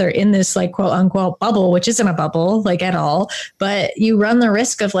everybody together in this like quote unquote bubble, which isn't a bubble like at all, but you run the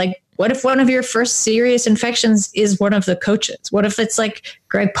risk of like, what if one of your first serious infections is one of the coaches? What if it's like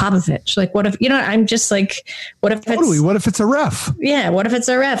Greg Popovich? Like, what if, you know, I'm just like, what if it's a ref? Yeah. What if it's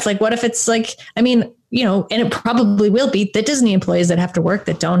a ref? Like, what if it's like, I mean, you know, and it probably will be the Disney employees that have to work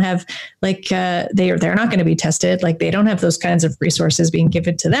that don't have like, they're not going to be tested. Like they don't have those kinds of resources being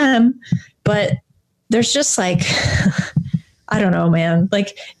given to them, but there's just like, I don't know, man.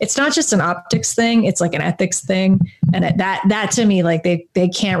 Like it's not just an optics thing. It's like an ethics thing. And that to me, like they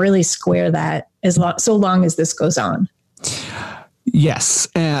can't really square that so long as this goes on. Yes.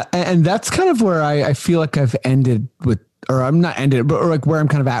 And that's kind of where I feel like I've ended with, or I'm not ended, but like where I'm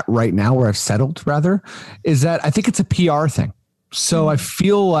kind of at right now, where I've settled rather, is that I think it's a PR thing. So I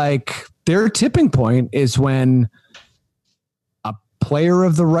feel like their tipping point is when a player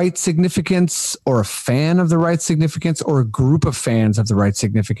of the right significance or a fan of the right significance or a group of fans of the right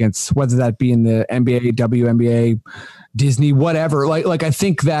significance, whether that be in the NBA, WNBA, Disney, whatever. Like I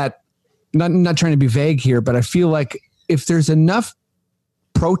think that, not trying to be vague here, but I feel like if there's enough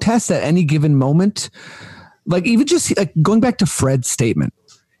protests at any given moment, like even just like going back to Fred's statement,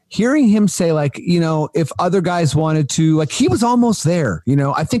 hearing him say like, you know, if other guys wanted to, like he was almost there, you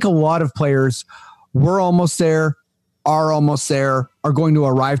know, I think a lot of players were almost there, are going to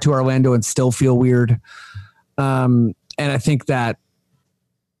arrive to Orlando and still feel weird. And I think that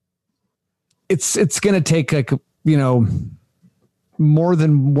it's going to take like, you know, more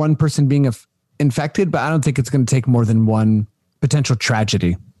than one person being infected, but I don't think it's going to take more than one potential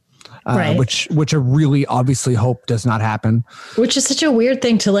tragedy. Right. Which I really obviously hope does not happen. Which is such a weird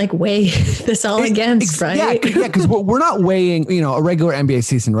thing to like weigh this all against, right? Yeah, because we're not weighing, you know, a regular NBA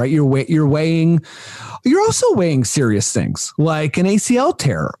season, right? You're also weighing serious things like an ACL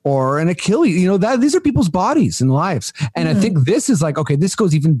tear or an Achilles. You know, that these are people's bodies and lives, and I think this is like, okay, this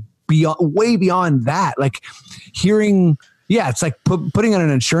goes even way beyond that. Like hearing. Yeah, it's like putting on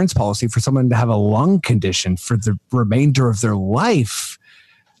an insurance policy for someone to have a lung condition for the remainder of their life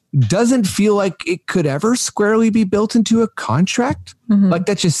doesn't feel like it could ever squarely be built into a contract. Like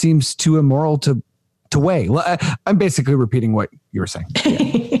that just seems too immoral to weigh. I'm basically repeating what you were saying.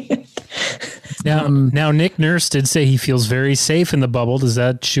 Yeah. Now Nick Nurse did say he feels very safe in the bubble.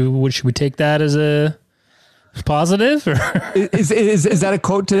 Should we take that as a positive? Or? Is that a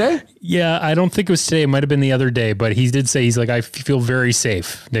quote today? Yeah, I don't think it was today. It might have been the other day, but he did say he's like, I feel very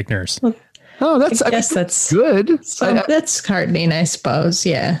safe, Nick Nurse. Oh, that's good. So that's heartening, I suppose.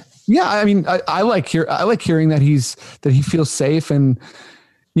 Yeah. Yeah. I mean, I like hearing that he feels safe. And,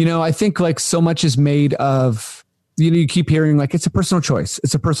 you know, I think like so much is made of, you know, you keep hearing like, it's a personal choice.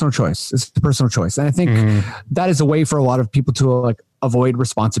 It's a personal choice. It's a personal choice. And I think that is a way for a lot of people to like avoid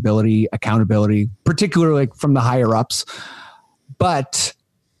responsibility, accountability, particularly like from the higher ups. But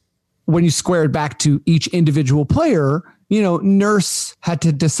when you square it back to each individual player, you know, Nurse had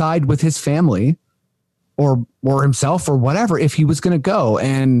to decide with his family or himself or whatever, if he was going to go.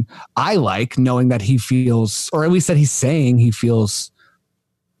 And I like knowing that he feels, or at least that he's saying he feels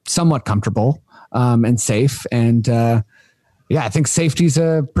somewhat comfortable and safe. And I think safety is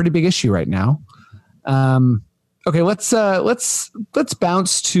a pretty big issue right now. Okay. Let's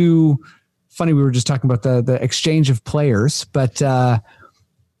bounce to funny. We were just talking about the exchange of players, but yeah,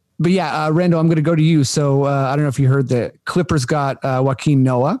 Randl, I'm going to go to you. So I don't know if you heard the Clippers got Joaquin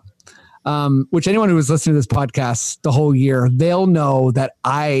Noah, which anyone who was listening to this podcast the whole year, they'll know that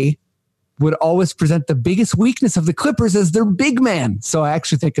I would always present the biggest weakness of the Clippers as their big man. So I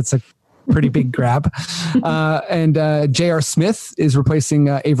actually think it's a pretty big grab. And J.R. Smith is replacing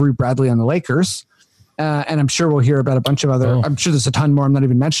Avery Bradley on the Lakers. And I'm sure we'll hear about a bunch of other, I'm sure there's a ton more I'm not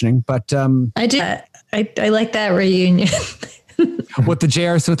even mentioning, but I do. I like that reunion. What, the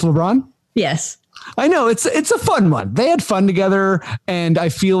J.R. Smith LeBron? Yes. I know it's a fun one. They had fun together, and I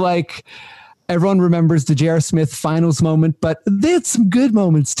feel like everyone remembers the J.R. Smith finals moment, but they had some good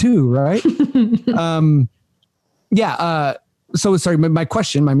moments too, right? So sorry, my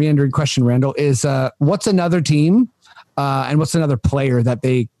meandering question, Randl, is what's another team and what's another player that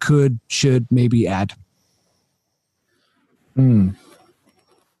they should maybe add?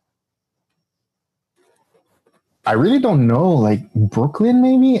 I really don't know. Like Brooklyn,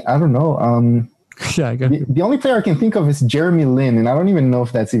 maybe? I don't know. Yeah, the only player I can think of is Jeremy Lin, and I don't even know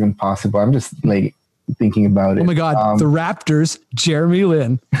if that's even possible. I'm just like thinking about it. Oh my God, the Raptors, Jeremy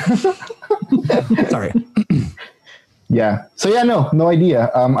Lin. Sorry. Yeah. So yeah, no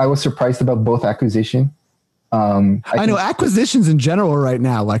idea. I was surprised about both acquisition. I know acquisitions in general right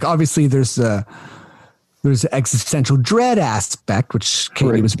now. Like obviously there's the existential dread aspect, which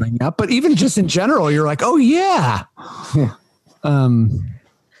Katie was bringing up, but even just in general, you're like, oh yeah.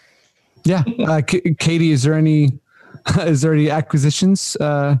 Katie, is there any acquisitions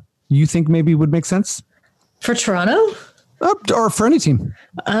you think maybe would make sense for Toronto or for any team?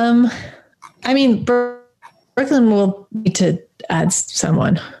 I mean, Brooklyn will need to add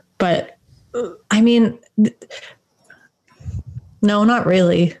someone, but I mean, no, not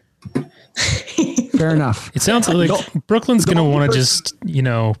really. Fair enough. It sounds like Brooklyn's going to want to just,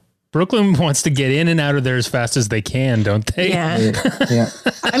 Brooklyn wants to get in and out of there as fast as they can, don't they? Yeah.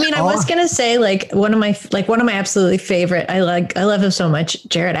 I mean, I was gonna say one of my absolutely favorite. I love him so much,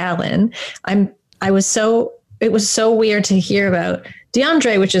 Jared Allen. It was so weird to hear about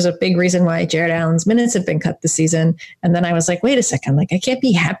DeAndre, which is a big reason why Jared Allen's minutes have been cut this season. And then I was like, wait a second, I can't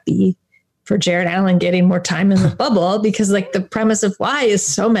be happy for Jared Allen getting more time in the bubble because the premise of why is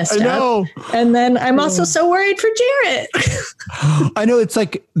so messed up. And then I'm also so worried for Jared. I know, it's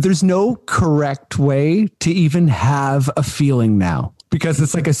like there's no correct way to even have a feeling now, because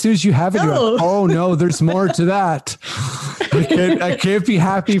it's like as soon as you have it, you're like, oh no, there's more to that. I can't be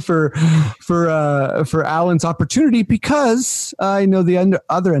happy for Allen's opportunity, because I know the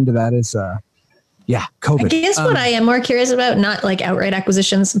other end of that is COVID. I guess what I am more curious about, not like outright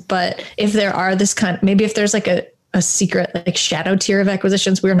acquisitions, but if there are maybe if there's like a secret like shadow tier of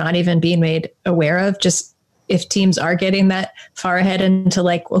acquisitions we're not even being made aware of, just if teams are getting that far ahead into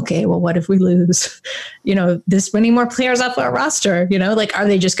like, okay, well, what if we lose, this many more players off our roster, are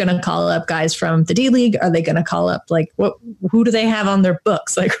they just going to call up guys from the D League? Are they going to call up who do they have on their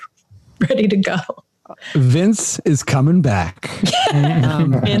books, ready to go? Vince is coming back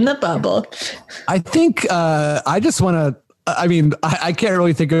in the bubble. I think I just want to, I can't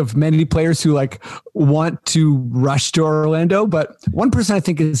really think of many players who want to rush to Orlando, but one person I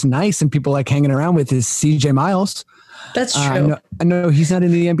think is nice and people like hanging around with is CJ Miles. That's true. I know he's not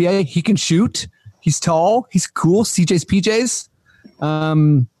in the NBA. He can shoot. He's tall. He's cool. CJ's PJs.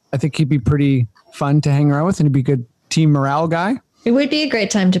 I think he'd be pretty fun to hang around with, and he'd be a good team morale guy. It would be a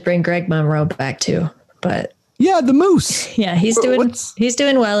great time to bring Greg Monroe back too, but yeah, the Moose. Yeah, he's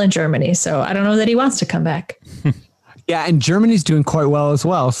doing well in Germany, so I don't know that he wants to come back. Yeah, and Germany's doing quite well as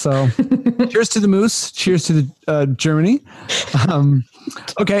well. So, cheers to the Moose. Cheers to the Germany.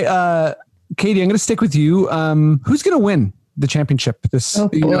 Okay, Katie, I'm going to stick with you. Who's going to win the championship? This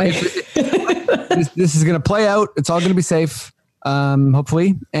boy. This is going to play out. It's all going to be safe,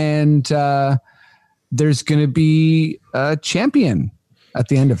 hopefully, and there's going to be a champion at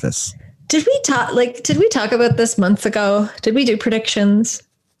the end of this. Did we talk about this months ago? Did we do predictions?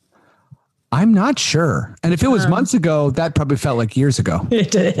 I'm not sure. And if it was months ago, that probably felt like years ago.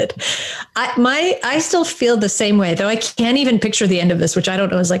 It did. I still feel the same way, though. I can't even picture the end of this, which I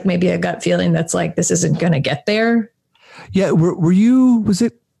don't know is maybe a gut feeling that's this isn't going to get there. Yeah. Were you, was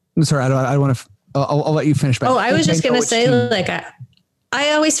it, I'm sorry, I don't want to, I'll let you finish. Back. Oh, I was just going to say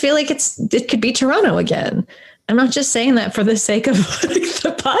I always feel like it could be Toronto again. I'm not just saying that for the sake of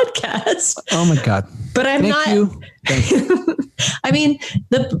the podcast. Oh my God. But I'm not. Thank you. I mean,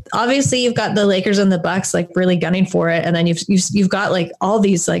 obviously you've got the Lakers and the Bucks really gunning for it, and then you've got all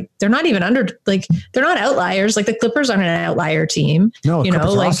these they're not even they're not outliers. The Clippers aren't an outlier team. No,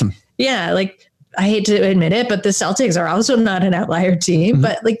 Clippers are awesome. Yeah, I hate to admit it, but the Celtics are also not an outlier team. Mm-hmm.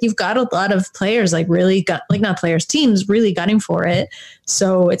 But like you've got a lot of players like really got like not players, teams really gunning for it.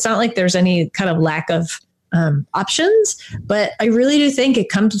 So it's not like there's any kind of lack of options. But I really do think it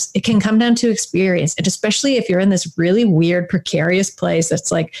can come down to experience, and especially if you're in this really weird, precarious place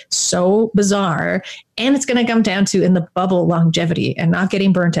that's like so bizarre, and it's going to come down to in the bubble longevity and not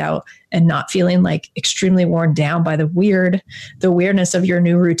getting burnt out and not feeling like extremely worn down by the weirdness of your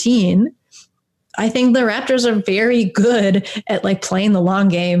new routine. I think the Raptors are very good at like playing the long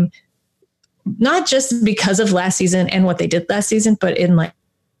game, not just because of last season and what they did last season, but in like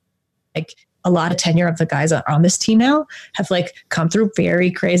a lot of tenure of the guys that are on this team now have like come through very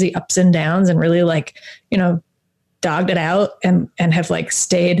crazy ups and downs and really like, dogged it out and have like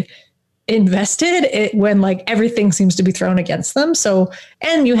stayed invested when like everything seems to be thrown against them. So,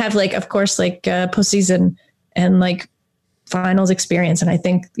 and you have like, of course, like postseason and like finals experience. And I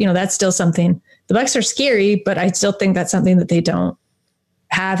think, that's still something. The Bucks are scary, but I still think that's something that they don't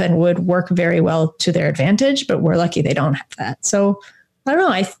have and would work very well to their advantage, but we're lucky they don't have that. So I don't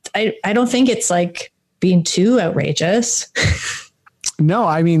know. I don't think it's like being too outrageous. No,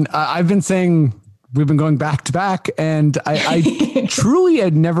 I mean, I've been saying we've been going back to back, and I truly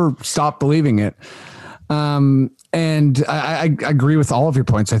had never stopped believing it. And I agree with all of your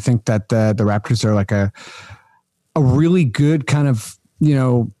points. I think that the Raptors are like a really good kind of,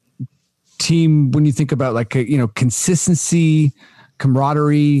 team when you think about like, consistency,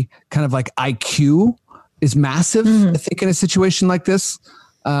 camaraderie, kind of like IQ is massive, I think, in a situation like this.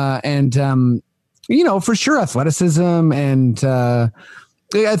 And for sure, athleticism. And I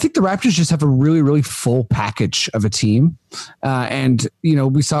think the Raptors just have a really, really full package of a team. And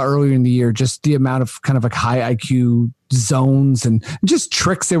we saw earlier in the year just the amount of kind of like high IQ zones and just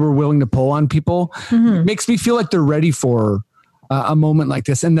tricks they were willing to pull on people. Makes me feel like they're ready for a moment like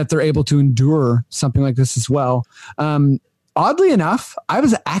this, and that they're able to endure something like this as well. Oddly enough, I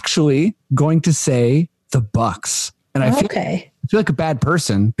was actually going to say the Bucks, and I feel like a bad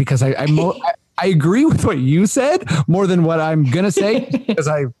person because I agree with what you said more than what I'm going to say because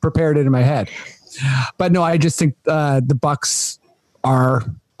I prepared it in my head. But no, I just think the Bucks are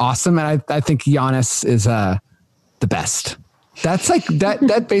awesome, and I think Giannis is the best. That's like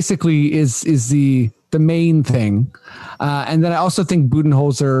that basically is the main thing. And then I also think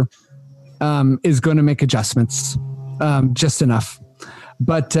Budenholzer is going to make adjustments just enough.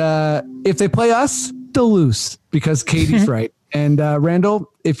 But if they play us, they'll lose because Katie's right. And Randall,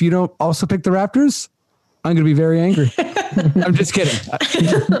 if you don't also pick the Raptors, I'm going to be very angry. I'm just kidding.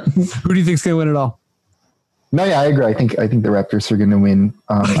 Who do you think's going to win it all? No, yeah, I agree. I think the Raptors are going to win.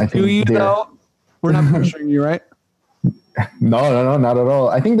 I think do you know? We're not pressuring you, right? No, not at all.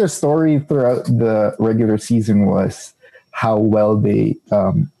 I think their story throughout the regular season was how well they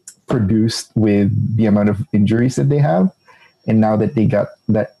produced with the amount of injuries that they have. And now that they got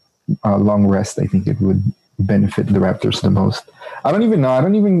that long rest, I think it would benefit the Raptors the most. I don't even know.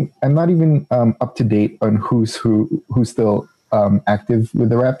 I'm not even up to date on who's still active with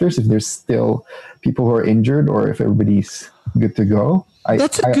the Raptors, if there's still people who are injured or if everybody's good to go.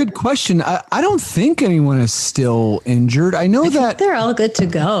 That's a good question. I don't think anyone is still injured. I think they're all good to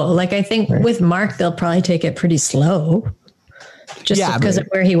go. Like, I think with Mark, they'll probably take it pretty slow just because of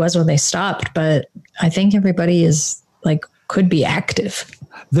where he was when they stopped. But I think everybody is like, could be active.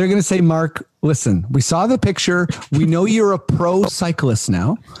 They're going to say, Mark, listen, we saw the picture. We know you're a pro cyclist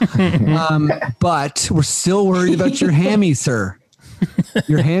now, but we're still worried about your hammy, sir.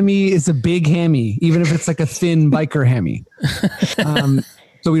 Your hammy is a big hammy, even if it's like a thin biker hammy.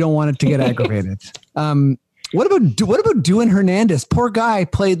 So we don't want it to get aggravated. What about Duan Hernandez? Poor guy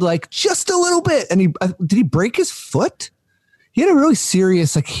played like just a little bit, and did he break his foot? He had a really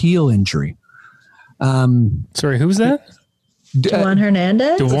serious like heel injury. Sorry, who's that? Duan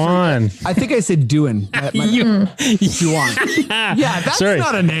Hernandez? Duan. I think I said Duan. Duan. Yeah, that's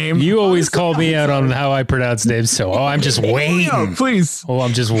not a name. You always call me out on how I pronounce names. So, I'm just waiting. No, please.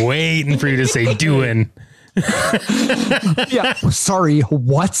 I'm just waiting for you to say Duan. Yeah. Sorry.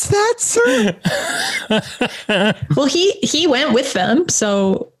 What's that, sir? Well, he went with them.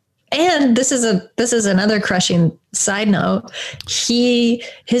 So, and this is another crushing side note.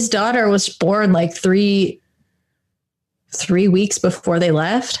 His daughter was born like three weeks before they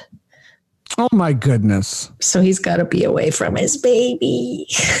left. Oh my goodness. So he's got to be away from his baby.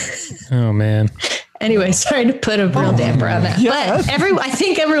 Oh man. Anyway, sorry to put a real damper on that. Yeah. But I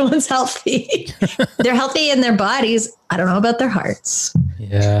think everyone's healthy. They're healthy in their bodies. I don't know about their hearts.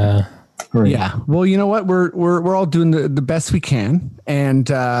 Yeah. Right. Yeah. Well, you know what? We're all doing the best we can. And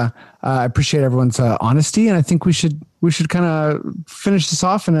I appreciate everyone's honesty. And I think we should we should kind of finish this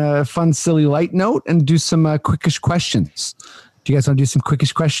off in a fun, silly, light note and do some quickish questions. Do you guys want to do some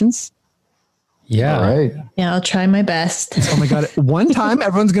quickish questions? Yeah. All right. Yeah, I'll try my best. Oh my God. One time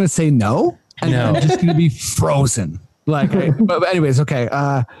everyone's going to say no. And No. I'm just going to be frozen. But anyways, okay.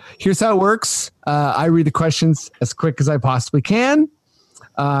 Here's how it works. I read the questions as quick as I possibly can.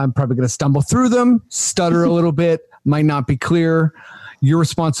 I'm probably going to stumble through them, stutter a little bit, might not be clear. Your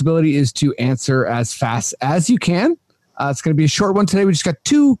responsibility is to answer as fast as you can. It's going to be a short one today. We just got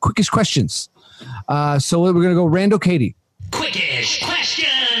 2 quickish questions. So we're going to go Randl, Katie. Quickish question.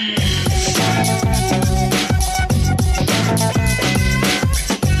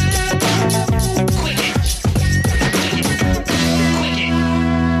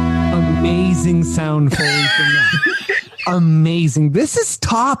 Amazing sound Foley from that. Amazing. This is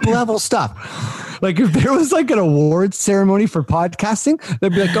top level stuff. Like if there was like an awards ceremony for podcasting,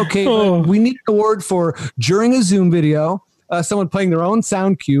 they'd be like, okay, we need an award for during a Zoom video, someone playing their own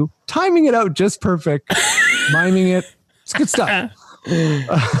sound cue, timing it out just perfect, miming it. It's good stuff.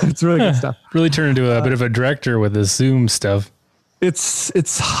 It's really good stuff. Really turned into a bit of a director with the Zoom stuff.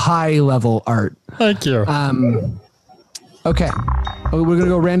 It's high level art. Thank you. Okay. We're going to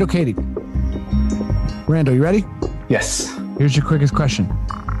go Randl, Katie. Randl, you ready? Yes. Here's your quickest question.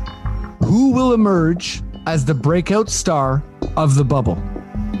 Who will emerge as the breakout star of the bubble?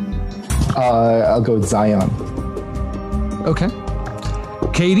 I'll go with Zion. Okay.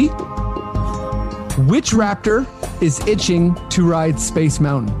 Katie, which raptor is itching to ride Space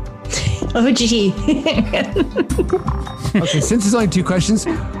Mountain? Oh, gee. Okay, since there's only 2 questions,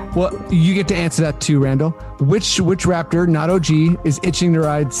 well, you get to answer that too, Randl. Which raptor, not OG, is itching to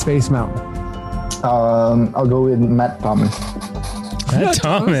ride Space Mountain? I'll go with Matt Thomas. Matt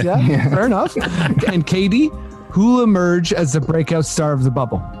Thomas. Yeah, fair enough. And Katie, who will emerge as the breakout star of the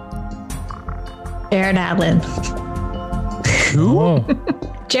bubble? Jared Allen. Who? Oh.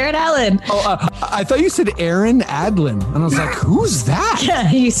 Jared Allen. I thought you said Aaron Adlin, and I was like, who's that?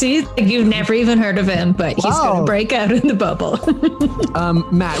 Yeah, you see, you've never even heard of him, but he's going to break out in the bubble.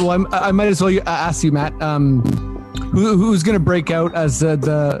 Matt, well, I might as well ask you, Matt. Who's going to break out as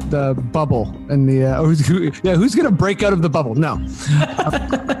the bubble and who's going to break out of the bubble? No,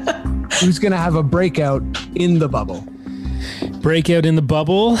 who's going to have a breakout in the bubble? Breakout in the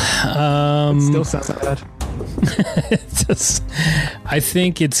bubble. It still sounds bad. I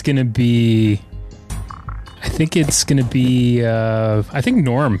think it's going to be. I think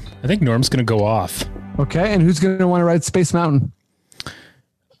Norm. I think Norm's going to go off. Okay, and who's going to want to ride Space Mountain? I'm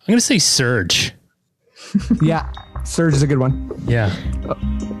going to say Surge. Yeah, Surge is a good one. Yeah.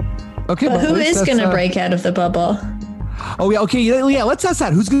 Okay, But who is going to break out of the bubble? Oh yeah, okay, yeah. Let's ask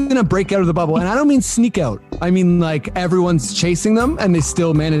that. Who's going to break out of the bubble? And I don't mean sneak out. I mean like everyone's chasing them and they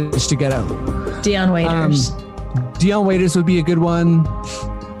still manage to get out. Dion Waiters. Dion Waiters would be a good one.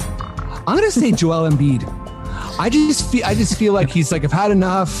 I'm going to say Joel Embiid. I just feel like he's like, I've had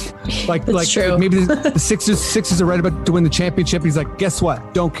enough. Like true. Maybe the Sixers are right about to win the championship. He's like, guess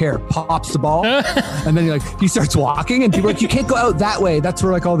what? Don't care. Pops the ball. And then he starts walking and people are like, you can't go out that way. That's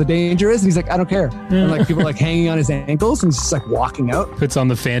where like all the danger is. And he's like, I don't care. And like people are like hanging on his ankles and he's just like walking out. Puts on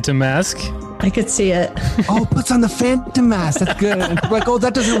the Phantom mask. I could see it. Oh, puts on the Phantom mask. That's good. And people are like, oh,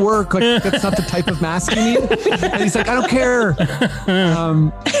 that doesn't work. Like that's not the type of mask you need. And he's like, I don't care.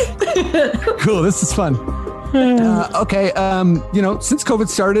 Cool. This is fun. Okay. Since COVID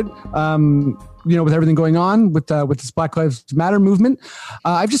started, with everything going on with this Black Lives Matter movement,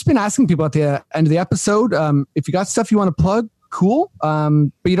 I've just been asking people at the end of the episode, if you got stuff you want to plug, cool. But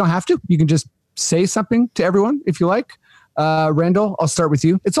you don't have to. You can just say something to everyone if you like. Randl, I'll start with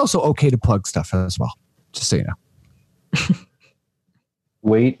you. It's also okay to plug stuff as well, just so you know.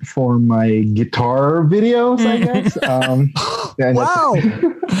 Wait for my guitar videos, I guess. Wow.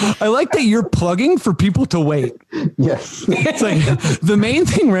 I like that you're plugging for people to wait. Yes. It's like the main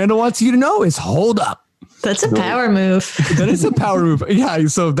thing Randl wants you to know is hold up. That's a power move. That is a power move. Yeah.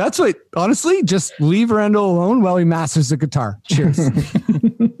 So that's what, honestly, just leave Randl alone while he masters the guitar. Cheers.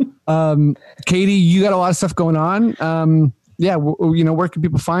 Katie, you got a lot of stuff going on. Where can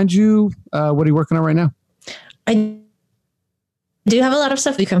people find you? What are you working on right now? I do have a lot of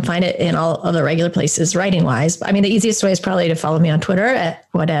stuff. You can find it in all other regular places, writing wise. I mean, the easiest way is probably to follow me on Twitter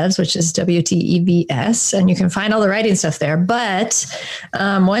at whatevs, which is WTEVS, and you can find all the writing stuff there. But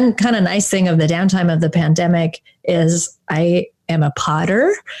one kind of nice thing of the downtime of the pandemic is I am a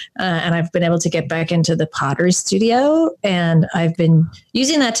potter, and I've been able to get back into the pottery studio, and I've been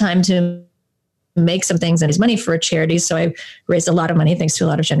using that time to make some things and raise money for charities. So I raised a lot of money thanks to a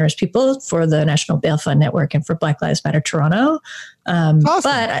lot of generous people for the National Bail Fund Network and for Black Lives Matter Toronto. Awesome.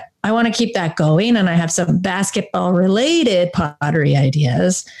 But I want to keep that going, and I have some basketball related pottery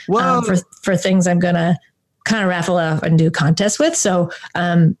ideas for things I'm going to kind of raffle off and do contests with. So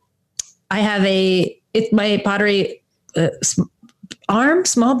I have my pottery arm,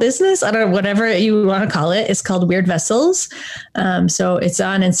 small business, I don't know, whatever you want to call it. It's called Weird Vessels. So it's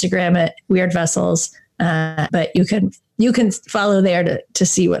on Instagram at Weird Vessels. But you can follow there to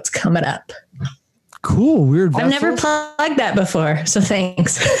see what's coming up. Cool. Weird Vessels. I've never plugged that before, so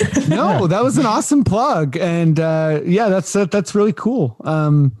thanks. No, that was an awesome plug. And that's really cool.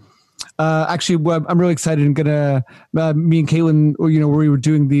 Actually, I'm really excited. I'm gonna me and Caitlin, where we were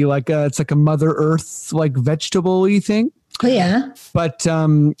doing the it's like a Mother Earth vegetable-y thing. Oh yeah. But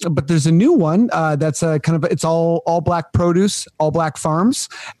there's a new one that's kind of it's all black produce, all black farms,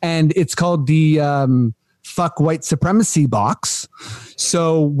 and it's called the Fuck White Supremacy box.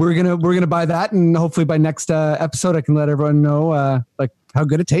 So we're gonna buy that, and hopefully by next episode I can let everyone know how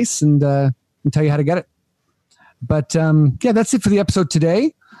good it tastes and tell you how to get it. But that's it for the episode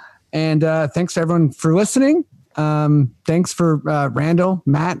today. And thanks to everyone for listening. Thanks for Randl,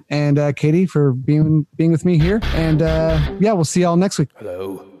 Matt, and Katie for being with me here. And we'll see y'all next week.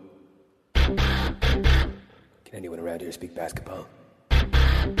 Hello. Can anyone around here speak basketball? There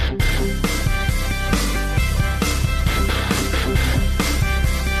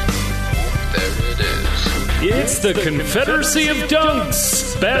it is. It's the Confederacy of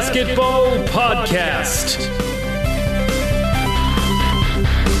Dunks Basketball Podcast.